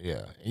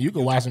 Yeah. And you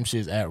can watch some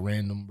shits at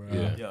random, bro.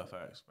 Yeah,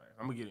 facts.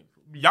 I'm gonna get it.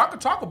 Y'all can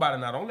talk about it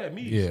now. Don't let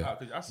me. Yeah.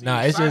 'cause I see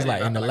Nah, you it's just excited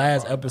like in the about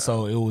last it.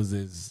 episode, it was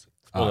this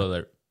Spoiler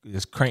alert.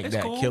 It's Crank It's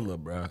That cool. Killer,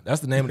 bro. That's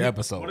the name of the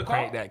episode. What it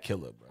Crank called? That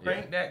Killer, bro.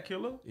 Crank That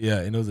Killer? Yeah,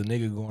 and it was a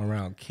nigga going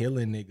around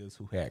killing niggas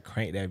who had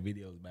Crank That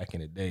videos back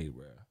in the day,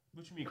 bro.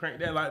 What you mean crank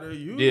that like the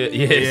you? Yeah,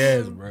 yes.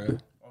 Yes, bro.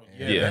 Oh,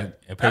 Yeah.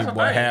 And That's a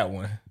Paperboy thing. had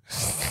one.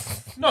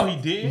 No, he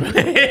didn't.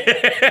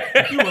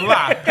 You a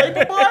lie.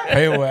 Paperboy?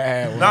 Paperboy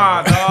had one.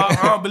 Nah, dog. I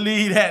don't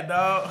believe that,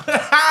 dog.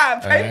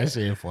 Man, Paper. that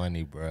shit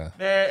funny, bro. Man,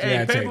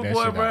 hey, gotta check that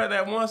Paperboy, shit bro. out.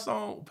 That one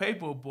song,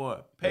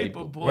 Paperboy.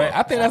 But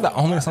I think that's the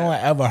only song I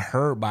ever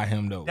heard by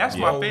him, though. That's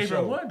Yeah. my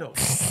favorite one, though.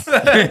 That's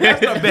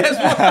the best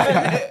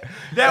one.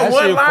 That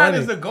one shit line funny.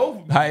 is a go for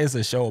me. How it's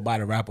a show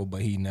about a rapper,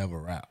 but he never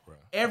rap, bro.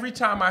 Every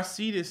time I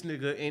see this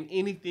nigga in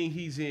anything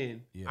he's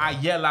in, Yeah. I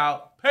yell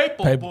out,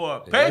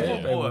 Paperboy, Paperboy.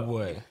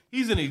 Paperboy.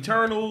 He's in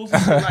Eternals.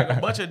 He's in like a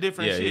bunch of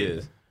different Yeah, shit. he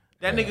is.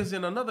 That nigga's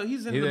in another.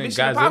 He's in He's the in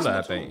Mission Godzilla, Impossible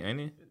I too. think, ain't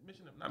he?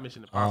 Not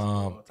Mission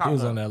Impossible. Top He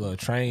was Gun. on that little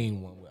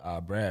train one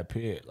with Brad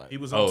Pitt. Like, He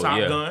was on Oh, Top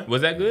yeah. Gun.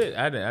 Was that good?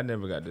 I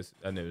never got this.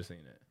 I never seen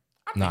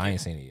that. no, I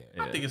ain't seen it yet.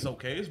 I think it's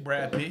okay. It's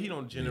Brad Pitt. He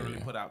don't generally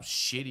put out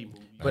shitty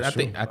movies. But That's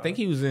I think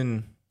he was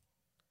in.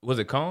 Was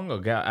it Kong or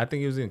God? I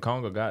think he was in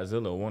Kong or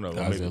Godzilla or one of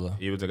them. Maybe. Godzilla.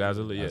 He was in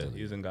Godzilla. Yeah,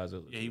 he was in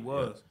Godzilla. Yeah, he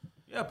was.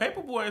 Yeah,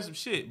 Paperboy is some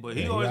shit, but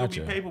he Yeah, he always out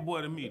gonna be here.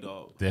 Paperboy to me,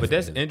 dog. But that's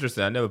Definitely.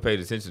 interesting. I never paid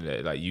attention to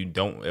that. Like you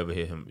don't ever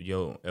hear him. You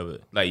don't ever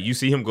like you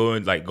see him go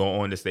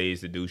on the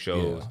stage to do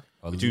shows, Yeah.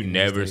 but you Lead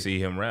never stage. see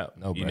him rap.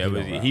 No, you bro, he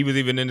never. don't rap. He was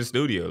even in the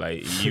studio.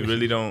 Like you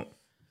really don't.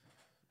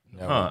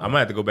 Never, I'm gonna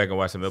have to go back and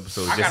watch some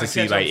episodes I just gotta to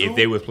see catch like up if too.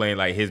 they was playing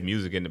like his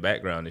music in the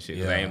background and shit.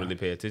 Cause I ain't Yeah. really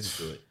pay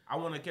attention to it. I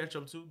want to catch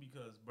up too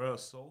because, bro,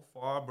 so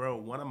far, bro,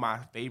 one of my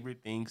favorite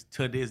things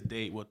to this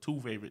day, well,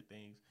 two favorite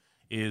things,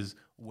 is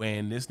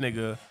when this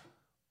nigga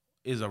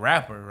is a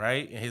rapper,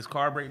 right? And his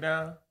car break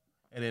down,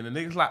 and then the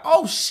nigga's like,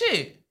 "Oh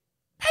shit,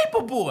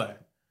 Paperboy,"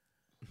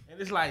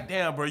 and it's like,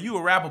 "Damn, bro, you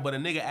a rapper, but a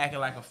nigga acting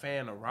like a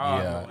fan of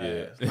Rob."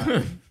 Yeah.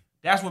 Like,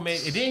 that's what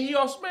made. And then he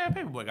also, man,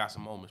 Paperboy got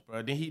some moments,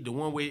 bro. Then the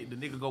one way the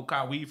nigga go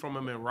cop weed from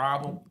him and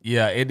rob him.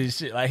 Yeah, it is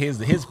shit like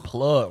his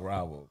plug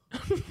rival.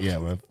 Yeah,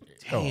 bro.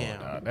 Come on, Damn.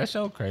 dog. That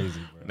show crazy,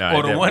 bro. Nah,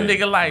 Or the one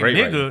definitely- nigga like, great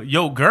nigga, writing.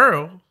 yo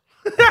girl.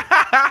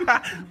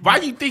 Why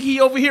you think he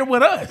over here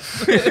with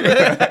us?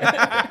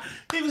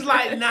 He was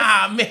like,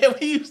 nah, man,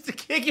 we used to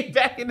kick it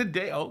back in the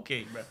day.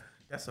 Okay, bro.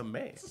 That's a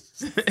man.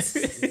 That's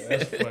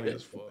funny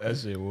as fuck. That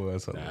shit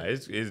was. Nah,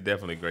 it's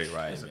definitely great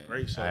writing. It's a man.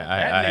 great show. I That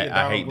nigga, hate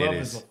Donald that Glover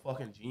it's. is a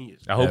fucking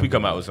genius. I hope he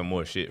come out with some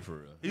more shit for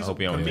real. He's I a hope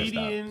he don't just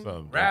stop. comedian,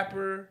 Something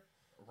rapper,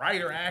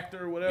 writer,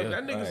 actor, whatever.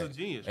 Yeah, that nigga's a right.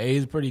 genius. Hey,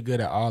 he's pretty good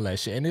at all that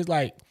shit, and it's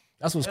like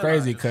that's what's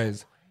Hairline crazy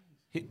is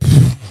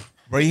because,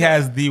 bro, he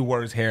has the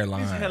worst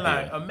hairline. His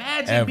headline.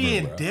 Imagine Ever,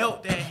 being bro.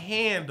 dealt that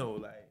hand though,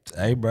 like.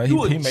 Hey, bro,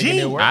 You a he making it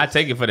genius. work. I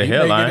take it for the He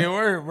making it hairline.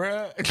 work,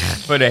 bro.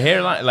 For the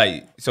hairline,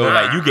 like so,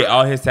 like you get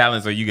all his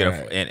talents, or you get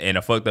Right. and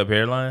a fucked up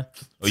hairline,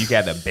 or you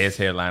can have the best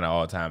hairline of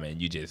all time,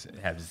 and you just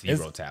have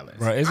zero talents.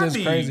 Bro, it's just I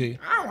mean, crazy.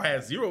 I don't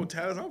have zero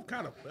talents. I'm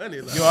kind of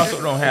funny. Like, You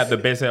also don't have the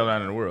best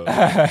hairline in the world.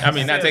 I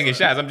mean, not taking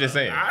shots. I'm just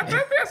saying. I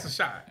think that's a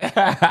shot. I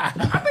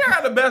think I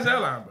got the best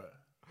hairline, bro.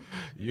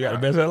 You got the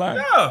best hairline.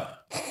 Yeah.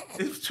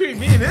 It's between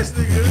me and this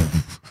nigga.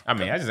 I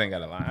mean, I just ain't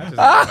got a line. I just ain't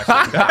got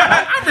my shit done.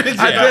 I really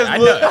just, I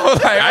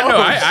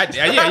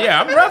know.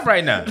 I'm rough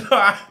right now.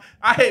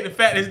 I hate the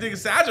fact this nigga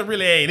said I just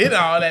really ain't into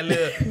all that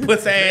little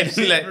pussy ass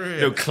shit. Like for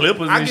real. the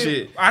clippers I and get-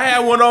 shit. I had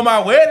one on my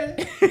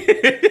wedding.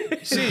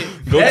 Shit.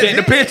 Go That's take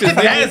the it. pictures,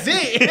 nigga. That's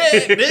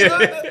it,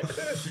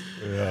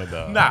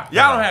 nigga. Nah,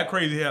 y'all don't have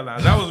crazy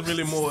hairlines. That was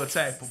really more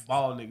attack for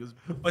bald niggas.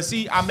 But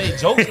see, I make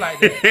jokes like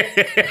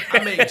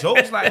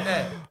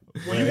that.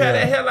 When you have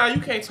that hairline,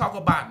 you can't talk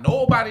about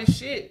nobody's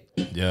shit.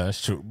 Yeah,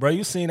 that's true, bro.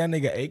 You seen that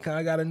nigga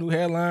Akon got a new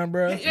hairline,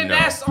 bro? And No.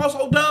 that's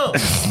also dumb.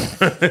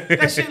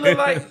 That shit look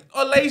like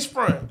a lace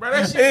front, bro.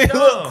 That shit It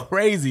dumb. look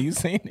crazy. You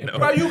seen it?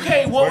 Bro, you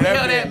can't want Bro,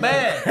 that hair bitch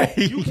that bad.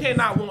 look You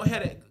cannot want hair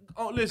that.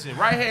 Oh, listen,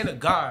 right hand of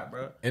God,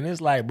 bro. And it's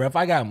like, bro, if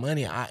I got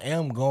money, I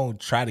am gonna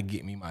try to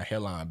get me my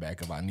hairline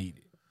back if I need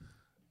it.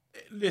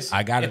 Listen,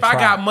 I gotta if I try.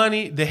 got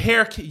money, the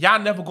hair, y'all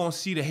never gonna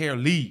see the hair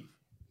leave.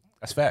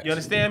 That's facts. You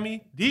understand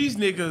me? These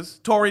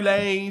niggas, Tory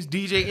Lanez,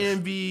 DJ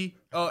Envy,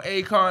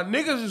 Akon,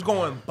 niggas is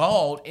going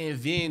bald and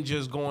then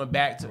just going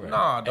back to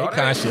nah, dog.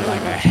 Akon shit like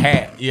a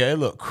hat. Yeah, it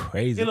look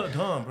crazy. It look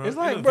dumb, bro. It's It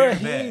like, look bro, very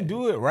he bad. ain't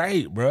do it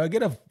right, bro.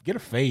 Get a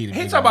fade.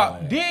 He and talk all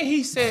about. that. Then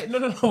he said,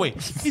 no,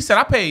 wait. He said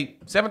I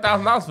paid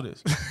 $7,000 for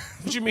this.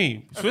 What you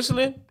mean?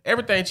 Switzerland?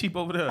 Everything cheap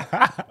over there.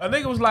 A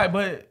nigga was like,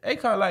 but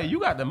Akon, like, you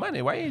got the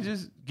money. Why you ain't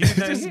just get it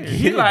done Just here? get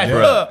He it, like,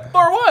 bro.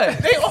 for what?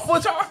 They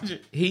overcharge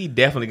it. He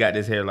definitely got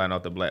this hairline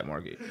off the black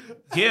market.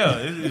 Yeah,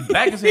 it's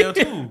black as hell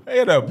too. They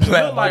had a It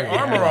black look like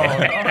market. armor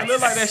on. It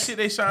look like that shit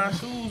they shine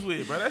shoes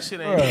with, bro. That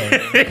shit ain't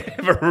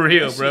it. For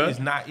real, That bro. shit is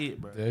not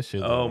it, bro. That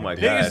shit. Oh look my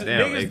ridiculous. god,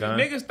 damn, Akon.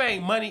 Niggas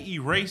think money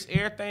erase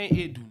everything.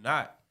 It do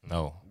not.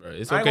 No. Bro,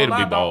 it's I ain't okay to gonna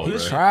be lie, bald, dog. bro.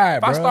 Just Try,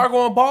 If bro. I start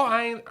going bald,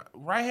 I ain't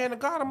right hand of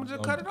God. I'm gonna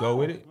just cut it go off.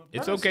 with it.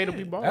 It's Bro, okay to that's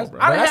be it. bald, That's- bro.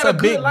 I done That's had a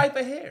a big- good life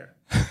of hair.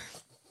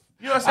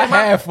 You know what I'm saying?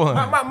 I had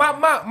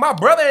fun. My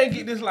brother ain't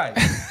get this life.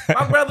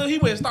 My brother, he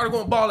went and started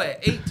going bald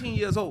at 18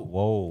 years old.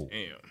 Whoa.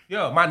 Damn.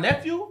 Yeah, my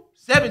nephew,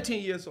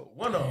 17 years old.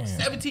 One of them,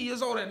 17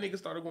 years old, that nigga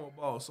started going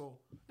bald. So,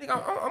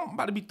 nigga, I'm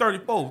about to be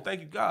 34.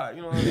 Thank you, God.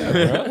 You know what I'm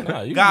saying? Bro,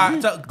 nah,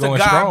 you To going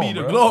God strong, be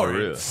the bro. glory. For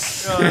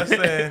real. You know what I'm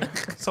saying?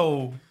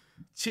 So,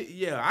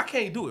 yeah, I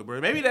can't do it, bro.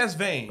 Maybe that's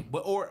vain.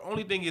 But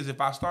only thing is, if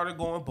I started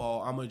going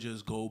bald, I'm going to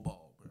just go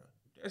bald, bro.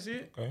 That's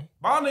it. Okay.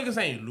 Bald niggas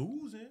ain't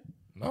losing.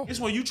 No. It's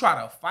when you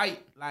try to fight,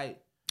 like,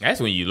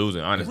 That's when you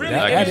losing, honestly. Really?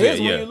 Like That you is said,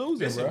 when yeah. you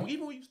losing, listen, bro.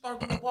 even when you start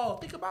going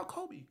bald, think about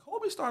Kobe.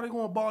 Kobe started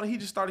going bald and he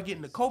just started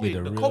getting the Kobe, Yeah,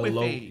 the real Kobe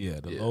low, fade. yeah,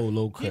 the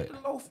low Get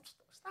cut. the low.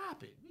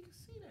 Stop it. We can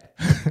see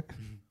that.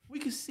 We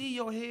can see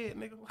your head,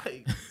 nigga.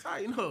 Like,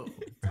 tighten up.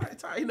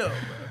 Tighten up,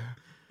 bro.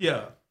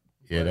 Yeah.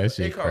 Yeah, that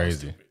shit Akon was crazy.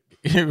 stupid.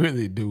 It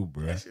really do,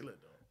 bro. That shit look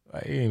dumb.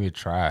 Like, he didn't even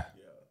try.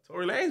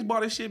 Tory Lanez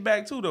bought his shit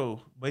back too,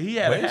 though. But he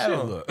had But a his hat shit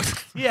on. look-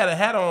 He had a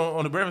hat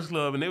on the Breakfast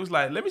Club, and they was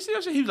like, "Let me see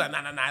your shit." He was like, "Nah,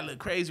 I look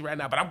crazy right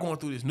now, but I'm going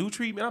through this new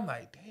treatment." I'm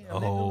like, "Damn,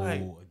 nigga, Oh,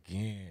 like,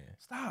 again.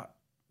 stop."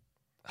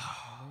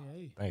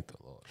 Thank the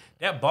Lord.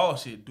 That ball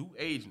shit do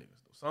age niggas.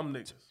 Though. Some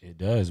niggas. It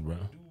does, bro.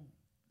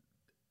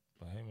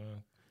 But hey,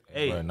 man.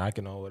 Hey. Bro,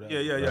 knocking on whatever.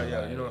 Yeah.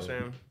 bro. You know what I'm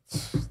saying?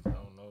 I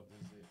don't know if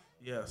this is it.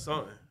 Yeah,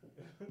 something.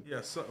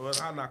 Yeah, well,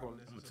 I'll knock on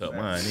this. Tuck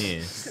mine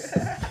in.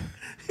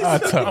 I'll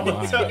tuck I'm gonna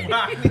mine tuck in.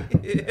 mine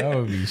in. That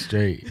would be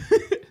straight.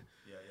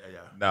 Yeah.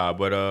 Nah,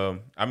 but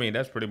I mean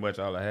that's pretty much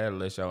all I had.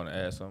 Unless y'all want to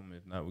add something,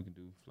 if not, we can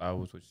do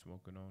flowers. What you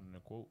smoking on in the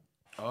quote?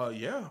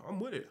 Yeah, I'm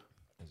with it.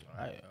 All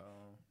right.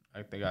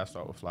 I think I'll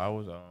start with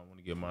flowers. I want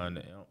to give mine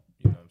to Imp.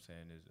 You know what I'm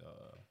saying? Is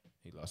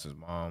he lost his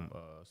mom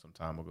some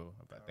time ago.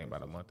 I think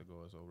about a month ago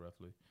or so,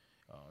 roughly.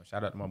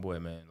 Shout out to my boy,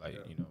 man. Like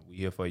you know, we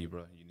here for you,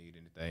 bro. You need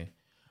anything?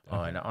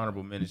 And an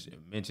honorable mention,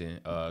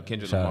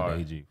 Kendrick Shout Lamar. out to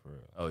AG for real.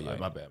 Oh yeah, Like,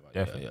 my bad.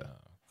 Definitely. Yeah.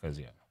 Because,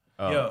 yeah.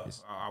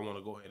 I want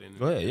to go ahead and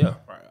Go ahead, yeah.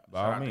 Right.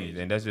 By all means,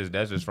 and that's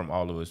just from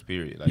all of us.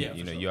 Period. Like Yeah,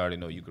 you for know, sure. you already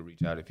know you can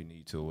reach out if you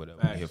need to or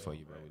whatever. Facts. We're here for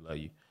you, bro. We love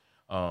you.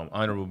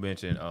 Honorable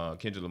mention,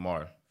 Kendrick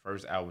Lamar,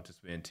 first album to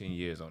spend 10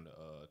 years on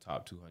the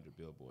top 200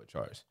 Billboard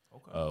charts.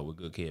 Okay. With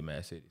Good Kid,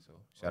 Mad City. So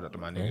shout out to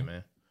my nigga,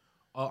 man.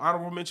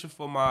 Honorable mention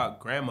for my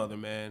grandmother,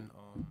 man.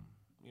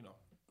 You know,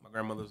 my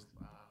grandmother's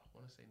I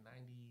want to say 90.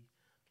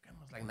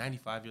 Grandma's like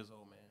 95 years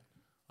old,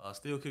 man.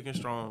 Still kicking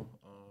strong.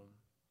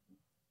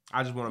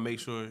 I just want to make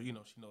sure she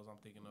knows I'm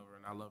thinking of her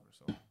and I love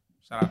her. So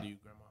shout out to you,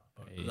 Grandma.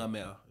 Hey.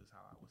 Gamel is how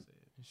I would say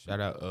it. Shout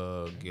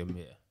out,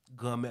 Gamel.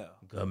 Gamel.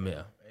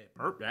 Gamel.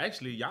 Hey,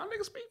 actually, y'all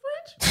niggas speak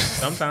French?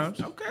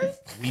 Sometimes. Okay.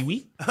 Oui,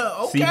 oui.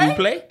 Okay. S'il vous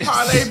plaît.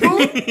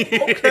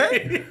 Parlez-vous?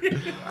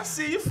 Okay. I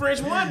see you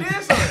French one did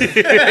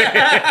something.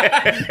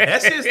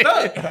 That shit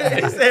stuck.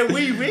 He said,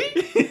 oui, oui.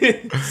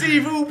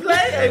 S'il vous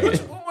plaît. Hey,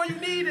 what more you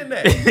need in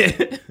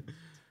that?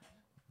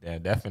 Yeah,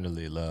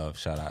 definitely love.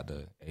 Shout out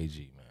to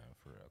AG, man,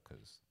 for real.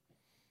 Because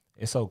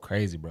it's so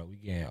crazy, bro. We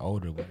getting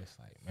older, but it's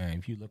like, man,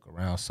 if you look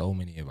around, so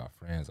many of our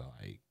friends are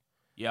like,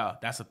 Yeah,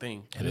 that's the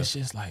thing. and it's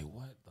just like,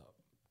 what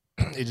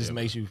the? It just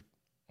makes you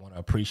want to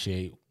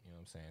appreciate, you know what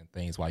I'm saying,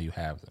 things while you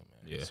have them,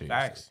 man. Yeah. Seriously.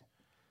 Facts.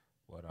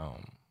 But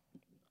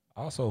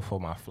also for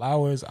my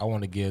flowers, I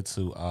want to give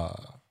to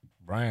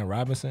Brian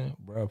Robinson,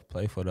 bro,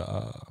 play for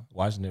the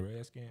Washington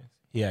Redskins.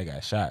 He had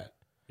got shot.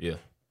 Yeah.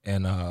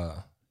 And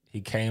he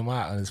came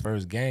out on his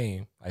first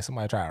game. Like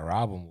somebody tried to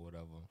rob him or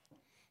whatever.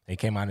 He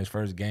came out in his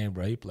first game,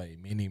 bro. He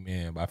played Mini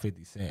Man by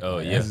 50 Cent. Oh,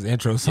 Like, yeah. That's his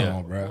intro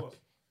song, bro.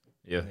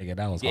 Yeah. Nigga,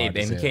 that was Yeah, hard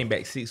then to he sell. came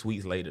back 6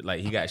 weeks later.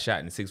 Like he got shot,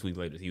 and 6 weeks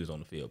later he was on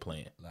the field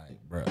playing.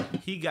 Like, bro.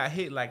 He got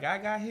hit like I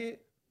got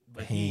hit,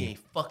 but he ain't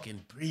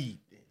fucking breathing.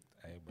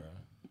 Hey, bro.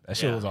 That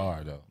shit Yeah. was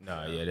hard, though.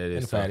 Nah, yeah, that And the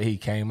is fact tough. that he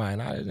came out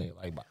and I didn't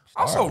like.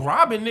 Also,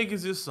 robbing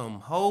niggas is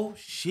some hoe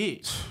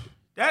shit.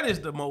 That is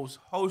the most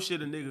hoe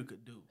shit a nigga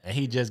could do. And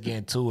he just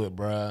getting to it,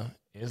 bro.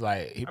 It's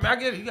like, he, I mean, I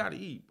get it. He got to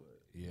eat,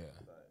 yeah.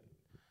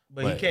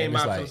 but he came and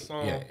it's out like, to the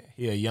song. Yeah,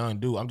 he a young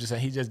dude. I'm just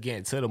saying he just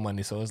getting to the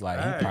money, so it's like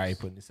he Facts. probably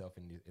putting himself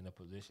in a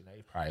position that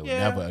he probably would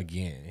Yeah. never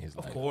again in his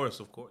Of life.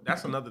 course.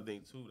 That's another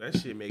thing too. That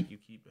shit make you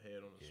keep your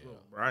head on the swivel.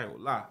 Bro, I ain't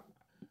gonna lie.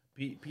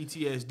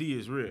 PTSD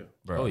is real.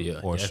 Bro, Oh,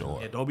 yeah, for definitely.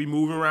 sure. And don't be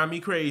moving around me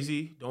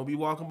crazy. Don't be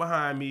walking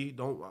behind me.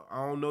 I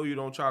don't know you.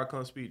 Don't try to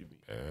come speed to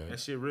me. That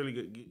shit really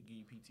give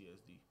you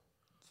PTSD.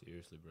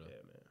 Seriously, bro. Yeah,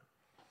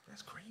 man.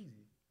 That's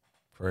crazy.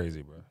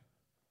 Crazy, bro.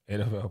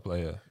 NFL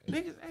player.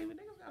 Niggas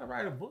gotta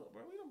write a book,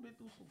 bro. We done been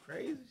through some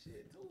crazy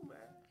shit too,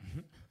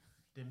 man.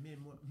 The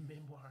memoirs of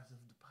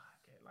the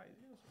podcast, like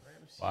some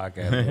random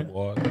shit. Podcast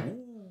boy.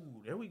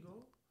 Ooh, there we go.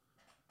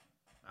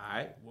 All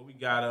right, what we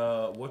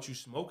got? What you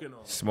smoking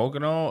on?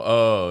 Smoking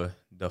on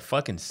the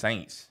fucking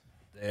Saints.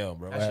 Damn,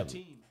 bro. That's your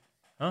team.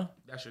 Huh?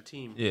 That's your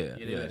team. Yeah,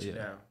 they let you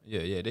down.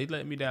 Yeah, they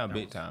let me down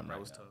big time. That right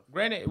was now. tough.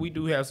 Granted, we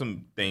do have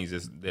some things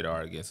that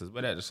are against us,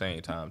 but at the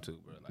same time too,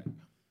 bro. Like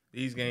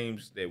these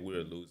games that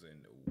we're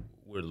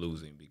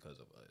losing because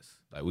of us.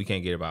 Like we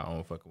can't get it our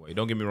own fucking way.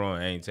 Don't get me wrong,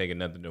 I ain't taking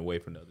nothing away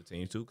from the other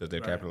teams too, because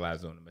they're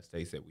capitalizing on the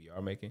mistakes that we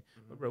are making.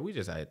 But bro, we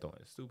just out here throwing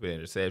stupid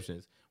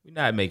interceptions. We're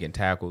not making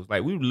tackles.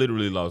 Like we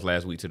literally lost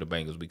last week to the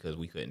Bengals because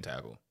we couldn't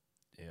tackle.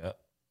 Yeah.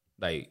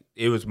 Like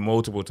it was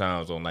multiple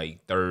times on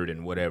like third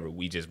and whatever.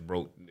 We just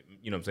broke,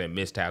 you know what I'm saying,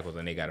 missed tackles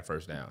and they got a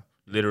first down.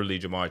 Literally,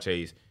 Jamar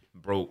Chase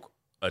broke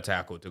a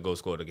tackle to go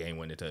score the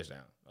game-winning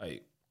touchdown.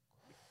 Like,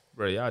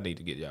 bro, y'all need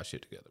to get y'all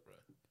shit together, bro.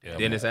 Yeah,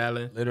 Dennis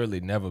Allen. Literally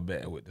never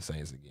bet with the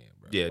Saints again,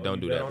 bro. Yeah, don't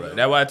do bet that, on bro. them?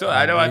 That's why I told.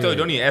 I know I told you. did.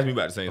 Don't even ask me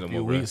about the Saints A no few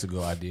more, bro. weeks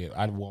ago I did.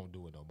 I won't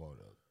do it no more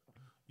though.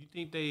 You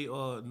think they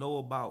know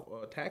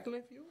about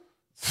tackling fuel?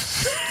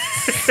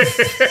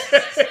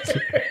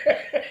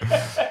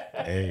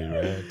 Hey,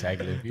 man,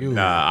 tackling you.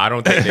 Nah, I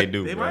don't think they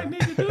do, They bro. might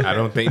need to do that. I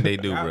don't think they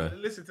do, bro.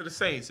 Listen to the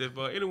Saints. If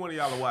any one of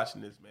y'all are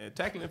watching this, man,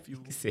 tackling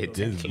fuel. said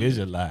Just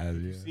visualize,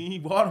 yeah. See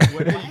water, boy.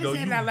 There you go.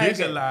 You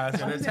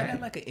visualize and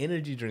attack. like an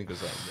energy drink or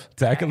something?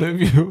 Tackling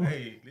you.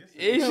 Hey, listen.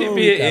 It Yo, should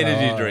be an kinda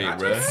energy hard. drink,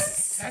 bro.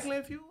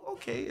 Tackling fuel,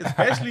 okay.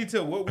 Especially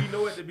to what we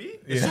know it to be.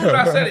 As soon as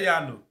I said it,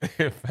 y'all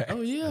knew.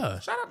 Oh yeah,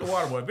 Shout out to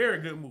Waterboy. Very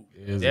good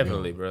movie.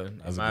 definitely, bro. In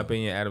That's my good.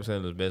 opinion, Adam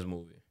Sandler's best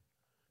movie.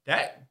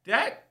 That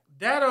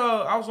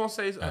I was gonna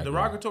say a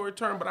derogatory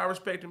term, but I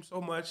respect him so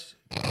much.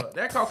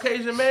 That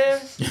Caucasian man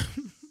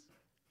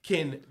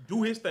can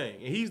do his thing,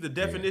 and he's the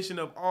definition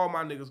of all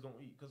my niggas gonna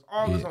eat. Cause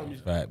all his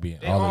homies, Fact being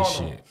they all this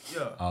on shit. him.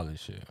 Yeah, All this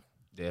shit.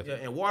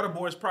 Definitely. yeah. And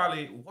Waterboy is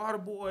probably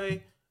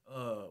Waterboy.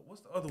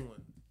 What's the other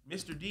one?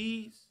 Mr.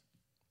 D's.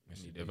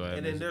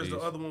 And then there's the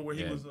other one where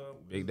he was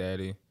Big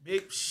Daddy.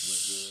 big.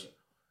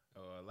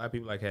 A lot of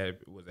people like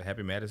was it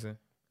Happy Madison?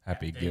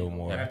 Happy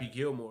Gilmore. Happy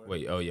Gilmore.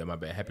 Wait, oh yeah, my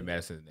bad. Happy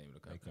Madison is the name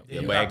of the company. Then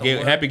Yeah, you but got the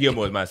one- Happy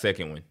Gilmore is my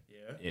second one. Yeah.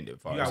 In the You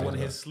got one of Father's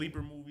his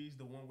sleeper movies,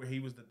 the one where he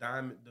was the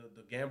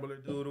gambler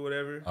dude or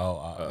whatever. Oh,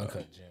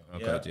 Uncut Jim.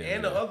 Yeah. Jim,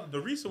 And yeah.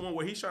 the recent one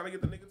where he's trying to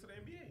get the nigga to the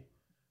NBA.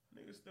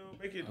 Nigga still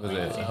make it. Was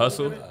it sequel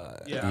Hustle? with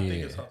it. Yeah, I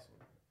think it's Hustle.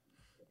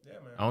 Yeah,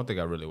 man. I don't think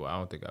I really. I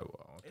don't think I.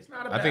 It's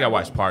not a I bad think I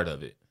watched movie. part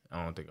of it.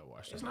 I don't think I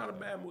watched it. It's not a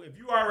bad movie. If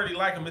you already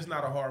like him, it's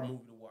not a hard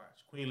movie to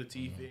watch. Queen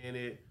Latifah in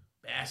it,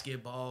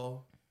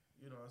 basketball.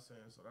 You know what I'm saying?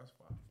 So that's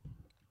fine.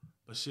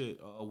 But shit,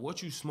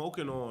 what you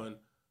smoking on?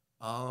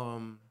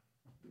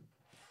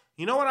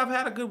 You know what? I've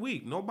had a good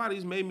week.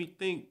 Nobody's made me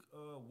think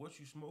what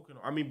you smoking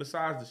on. I mean,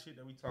 besides the shit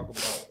that we talk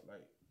about,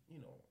 like, you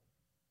know,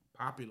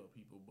 popular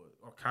people,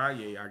 or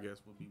Kanye, I guess,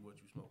 would be what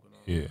you smoking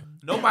on. Yeah.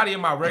 Nobody in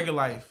my regular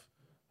life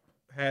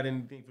had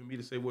anything for me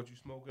to say what you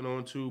smoking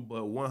on to,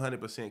 but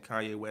 100%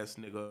 Kanye West,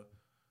 nigga,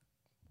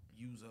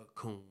 you's a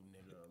coon,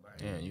 nigga. Like,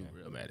 Damn, you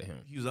real mad at him.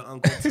 you's an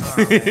Uncle Tom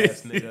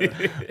ass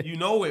nigga. You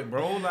know it,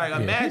 bro. Like,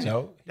 imagine. he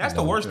know. That's He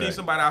the know. worst thing Right.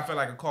 somebody I feel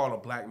like could call a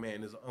black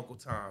man is an Uncle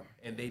Tom,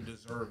 and they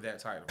deserve that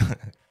title.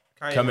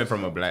 Kanye Coming West-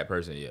 from a black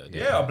person, yeah.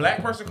 yeah, a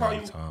black person call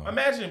you. Tom.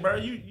 Imagine, bro,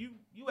 you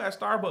at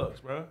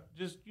Starbucks, bro.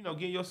 Just, you know,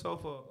 get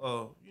yourself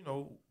a you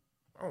know,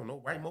 I don't know,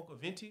 white mocha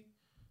venti.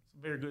 It's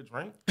a very good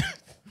drink.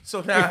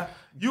 So now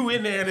you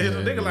in there and there's a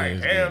Yeah, nigga like, it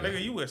is damn, good.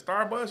 nigga, you at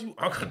Starbucks, you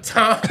Uncle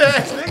Tom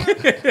ass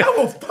nigga. That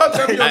will fuck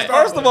up your Starbucks.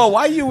 First of all,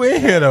 why you in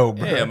here though,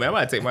 bro? Yeah, man, I'm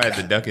about to take my ass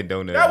to Dunkin'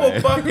 Donuts. that will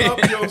man. fuck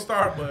up your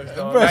Starbucks,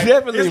 dog. Bro, Like,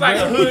 definitely, it's like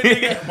bro. a hood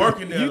nigga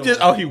working there. You though.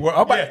 just he work.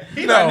 Yeah,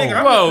 he like, nigga,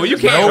 I'm Whoa, gonna you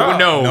do this can't. job.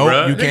 No, Nope,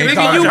 bro. you can't Nigga,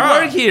 call you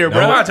job. work here, Bro,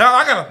 bro. my job,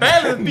 I got a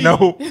balance beat.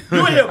 No. You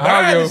in here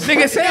buying yo. this shit.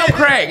 Nigga, sell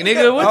crack,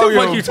 nigga. What the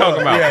fuck you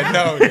talking about? Yeah,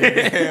 no.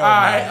 Hell All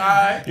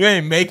right. You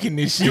ain't making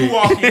this shit. You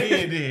walking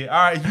in there. All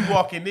right, you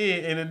walking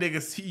in and the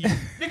nigga see you.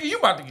 Nigga, you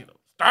about to get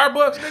a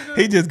Starbucks, nigga?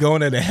 He just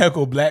going there to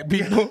heckle black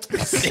people.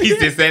 He's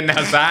just sitting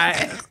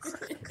outside.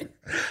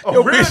 A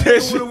Yo, real bitch, that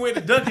nigga shit- would have went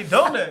to Dunkin'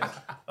 Donuts.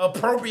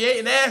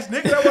 Appropriating ass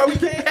nigga. That's why we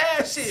can't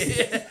have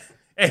shit.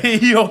 And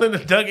he holding the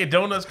Dunkin'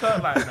 Donuts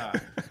cup like, nah.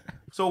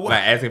 So what?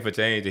 Like asking for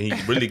change, and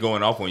he's really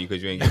going off on you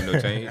because you ain't giving no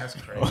change. That's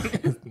crazy.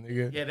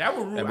 Nigga. Yeah, that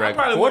would ruin. That I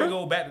probably quarter? wouldn't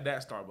go back to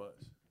that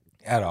Starbucks.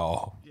 At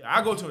all. Yeah,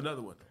 I'll go to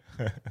another one.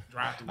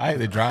 Drive through. I had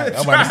to drive.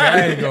 I'm about to say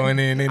I ain't going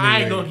in anyway. I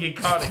ain't gonna get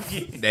caught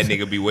again. That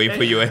nigga be waiting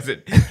for you at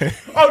the.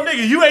 Oh,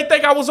 nigga, you ain't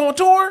think I was on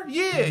tour?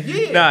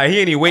 Yeah. Nah, he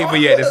ain't even waiting for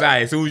you at the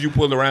side. As soon as you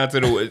pull around to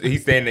the,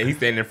 he's standing in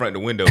front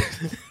of the window.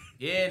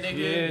 Yeah, nigga.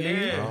 Yeah,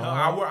 Yeah, nigga.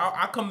 No,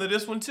 I come to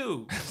this one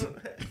too.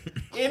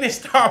 Any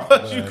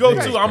Starbucks you go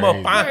that's to, I'm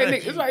gonna crazy. find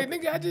It's you. like,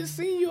 nigga, I just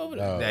seen you over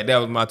there. No. That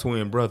was my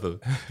twin brother.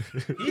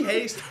 He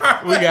hates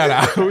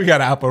Starbucks. we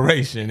got an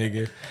operation,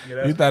 nigga.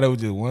 that's- You thought it was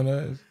just one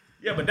of us?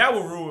 Yeah, but that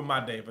would ruin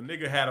my day. If a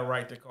nigga had a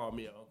right to call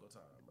me Uncle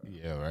Tom, bro.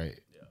 Yeah, right.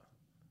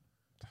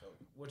 So,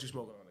 what you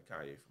smoking on the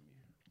Kanye for me?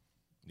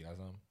 You got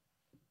something?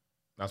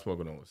 I'm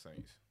smoking on with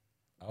Saints.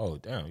 Oh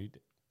damn, you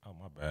did. Oh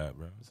my bad,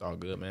 bro. It's all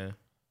good, man.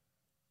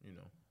 You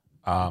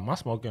know. My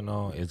smoking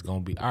on is gonna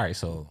be all right.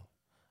 So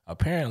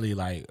apparently,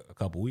 like a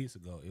couple weeks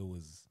ago,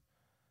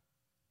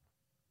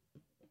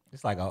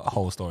 it's like a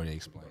whole story to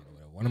explain.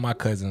 One of my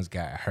cousins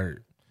got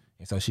hurt,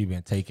 and so she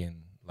been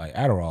taking like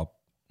Adderall,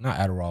 not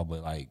Adderall,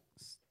 but like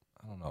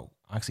I don't know,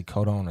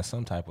 oxycodone or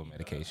some type of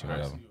medication,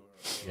 whatever.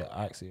 Yeah,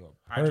 oxy or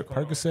Hydrocodone.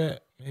 Percocet,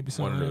 maybe One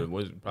something. of the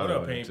was probably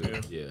What up, one of the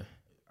pain two. pill? Yeah.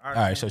 All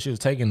right, so she was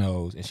taking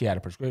those, and she had a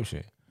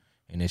prescription,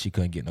 and then she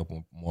couldn't get no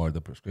more of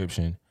the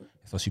prescription,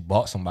 so she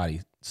bought some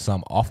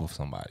off of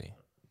somebody.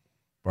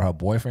 But her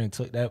boyfriend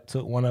took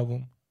one of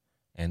them,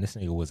 and this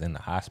nigga was in the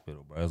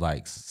hospital, bro. It was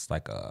like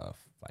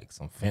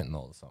some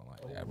fentanyl or something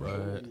like that, bro.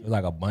 It was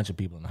like a bunch of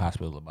people in the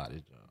hospital about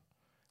this job.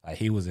 Like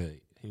he was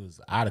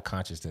out of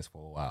consciousness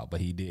for a while,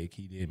 but he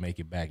did make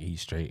it back, and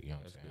he's straight. You know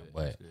what I'm saying?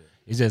 But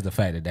it's just the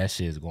fact that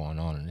shit is going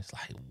on, and it's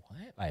like what,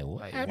 like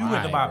what? Like, You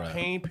went to buy bro?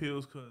 pain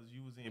pills because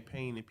you was in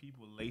pain and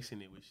people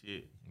lacing it with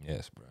shit.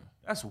 Yes, bro.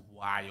 That's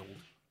wild.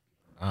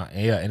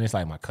 Yeah, and it's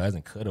like my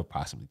cousin could have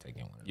possibly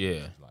taken one. Of Yeah.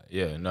 those. Like,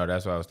 Yeah. No,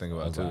 that's what I was thinking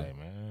I about was too. like,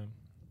 man,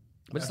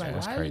 But it's like,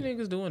 that's why are crazy.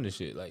 niggas doing this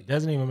shit? Like, it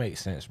doesn't even make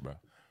sense, bro.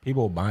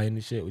 People buying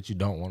this shit, but you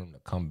don't want them to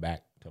come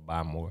back to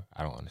buy more.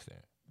 I don't understand.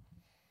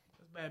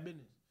 That's bad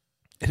business.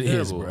 It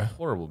is, terrible, bro.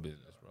 horrible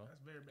business, bro.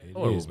 That's very bad. It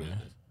Horrible is, man.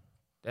 business.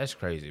 That's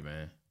crazy,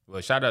 man.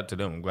 Well, shout out to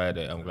them. I'm glad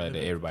that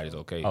everybody's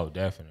okay. Oh,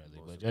 definitely.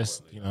 But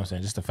just you know what I'm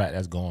saying, just the fact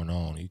that's going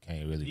on, you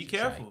can't really Be just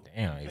careful. Like,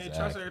 damn, Can't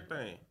trust exactly.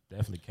 everything.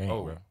 Definitely can't,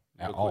 bro.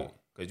 At real all. quick,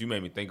 because you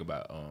made me think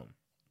about.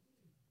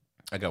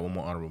 I got one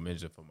more honorable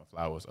mention for my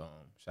flowers.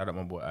 Shout out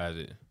my boy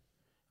Isaac,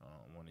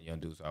 one of the young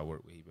dudes I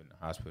work with. He been in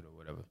the hospital, or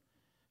whatever.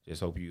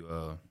 Just hope you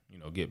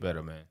get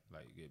better, man.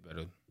 Like get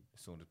better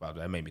as soon as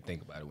possible. That made me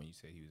think about it when you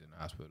said he was in the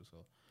hospital. So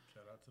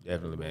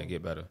definitely, man,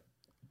 get better.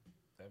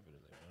 Definitely,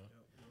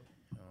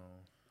 man.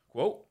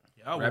 Quote.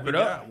 Yeah, Wrap what it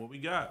we up. got? What we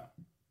got?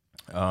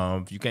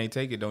 If you can't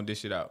take it, don't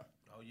dish it out.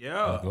 Oh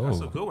yeah, Let's go. that's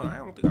a good one. I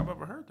don't think I've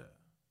ever heard that.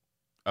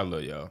 I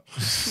love y'all.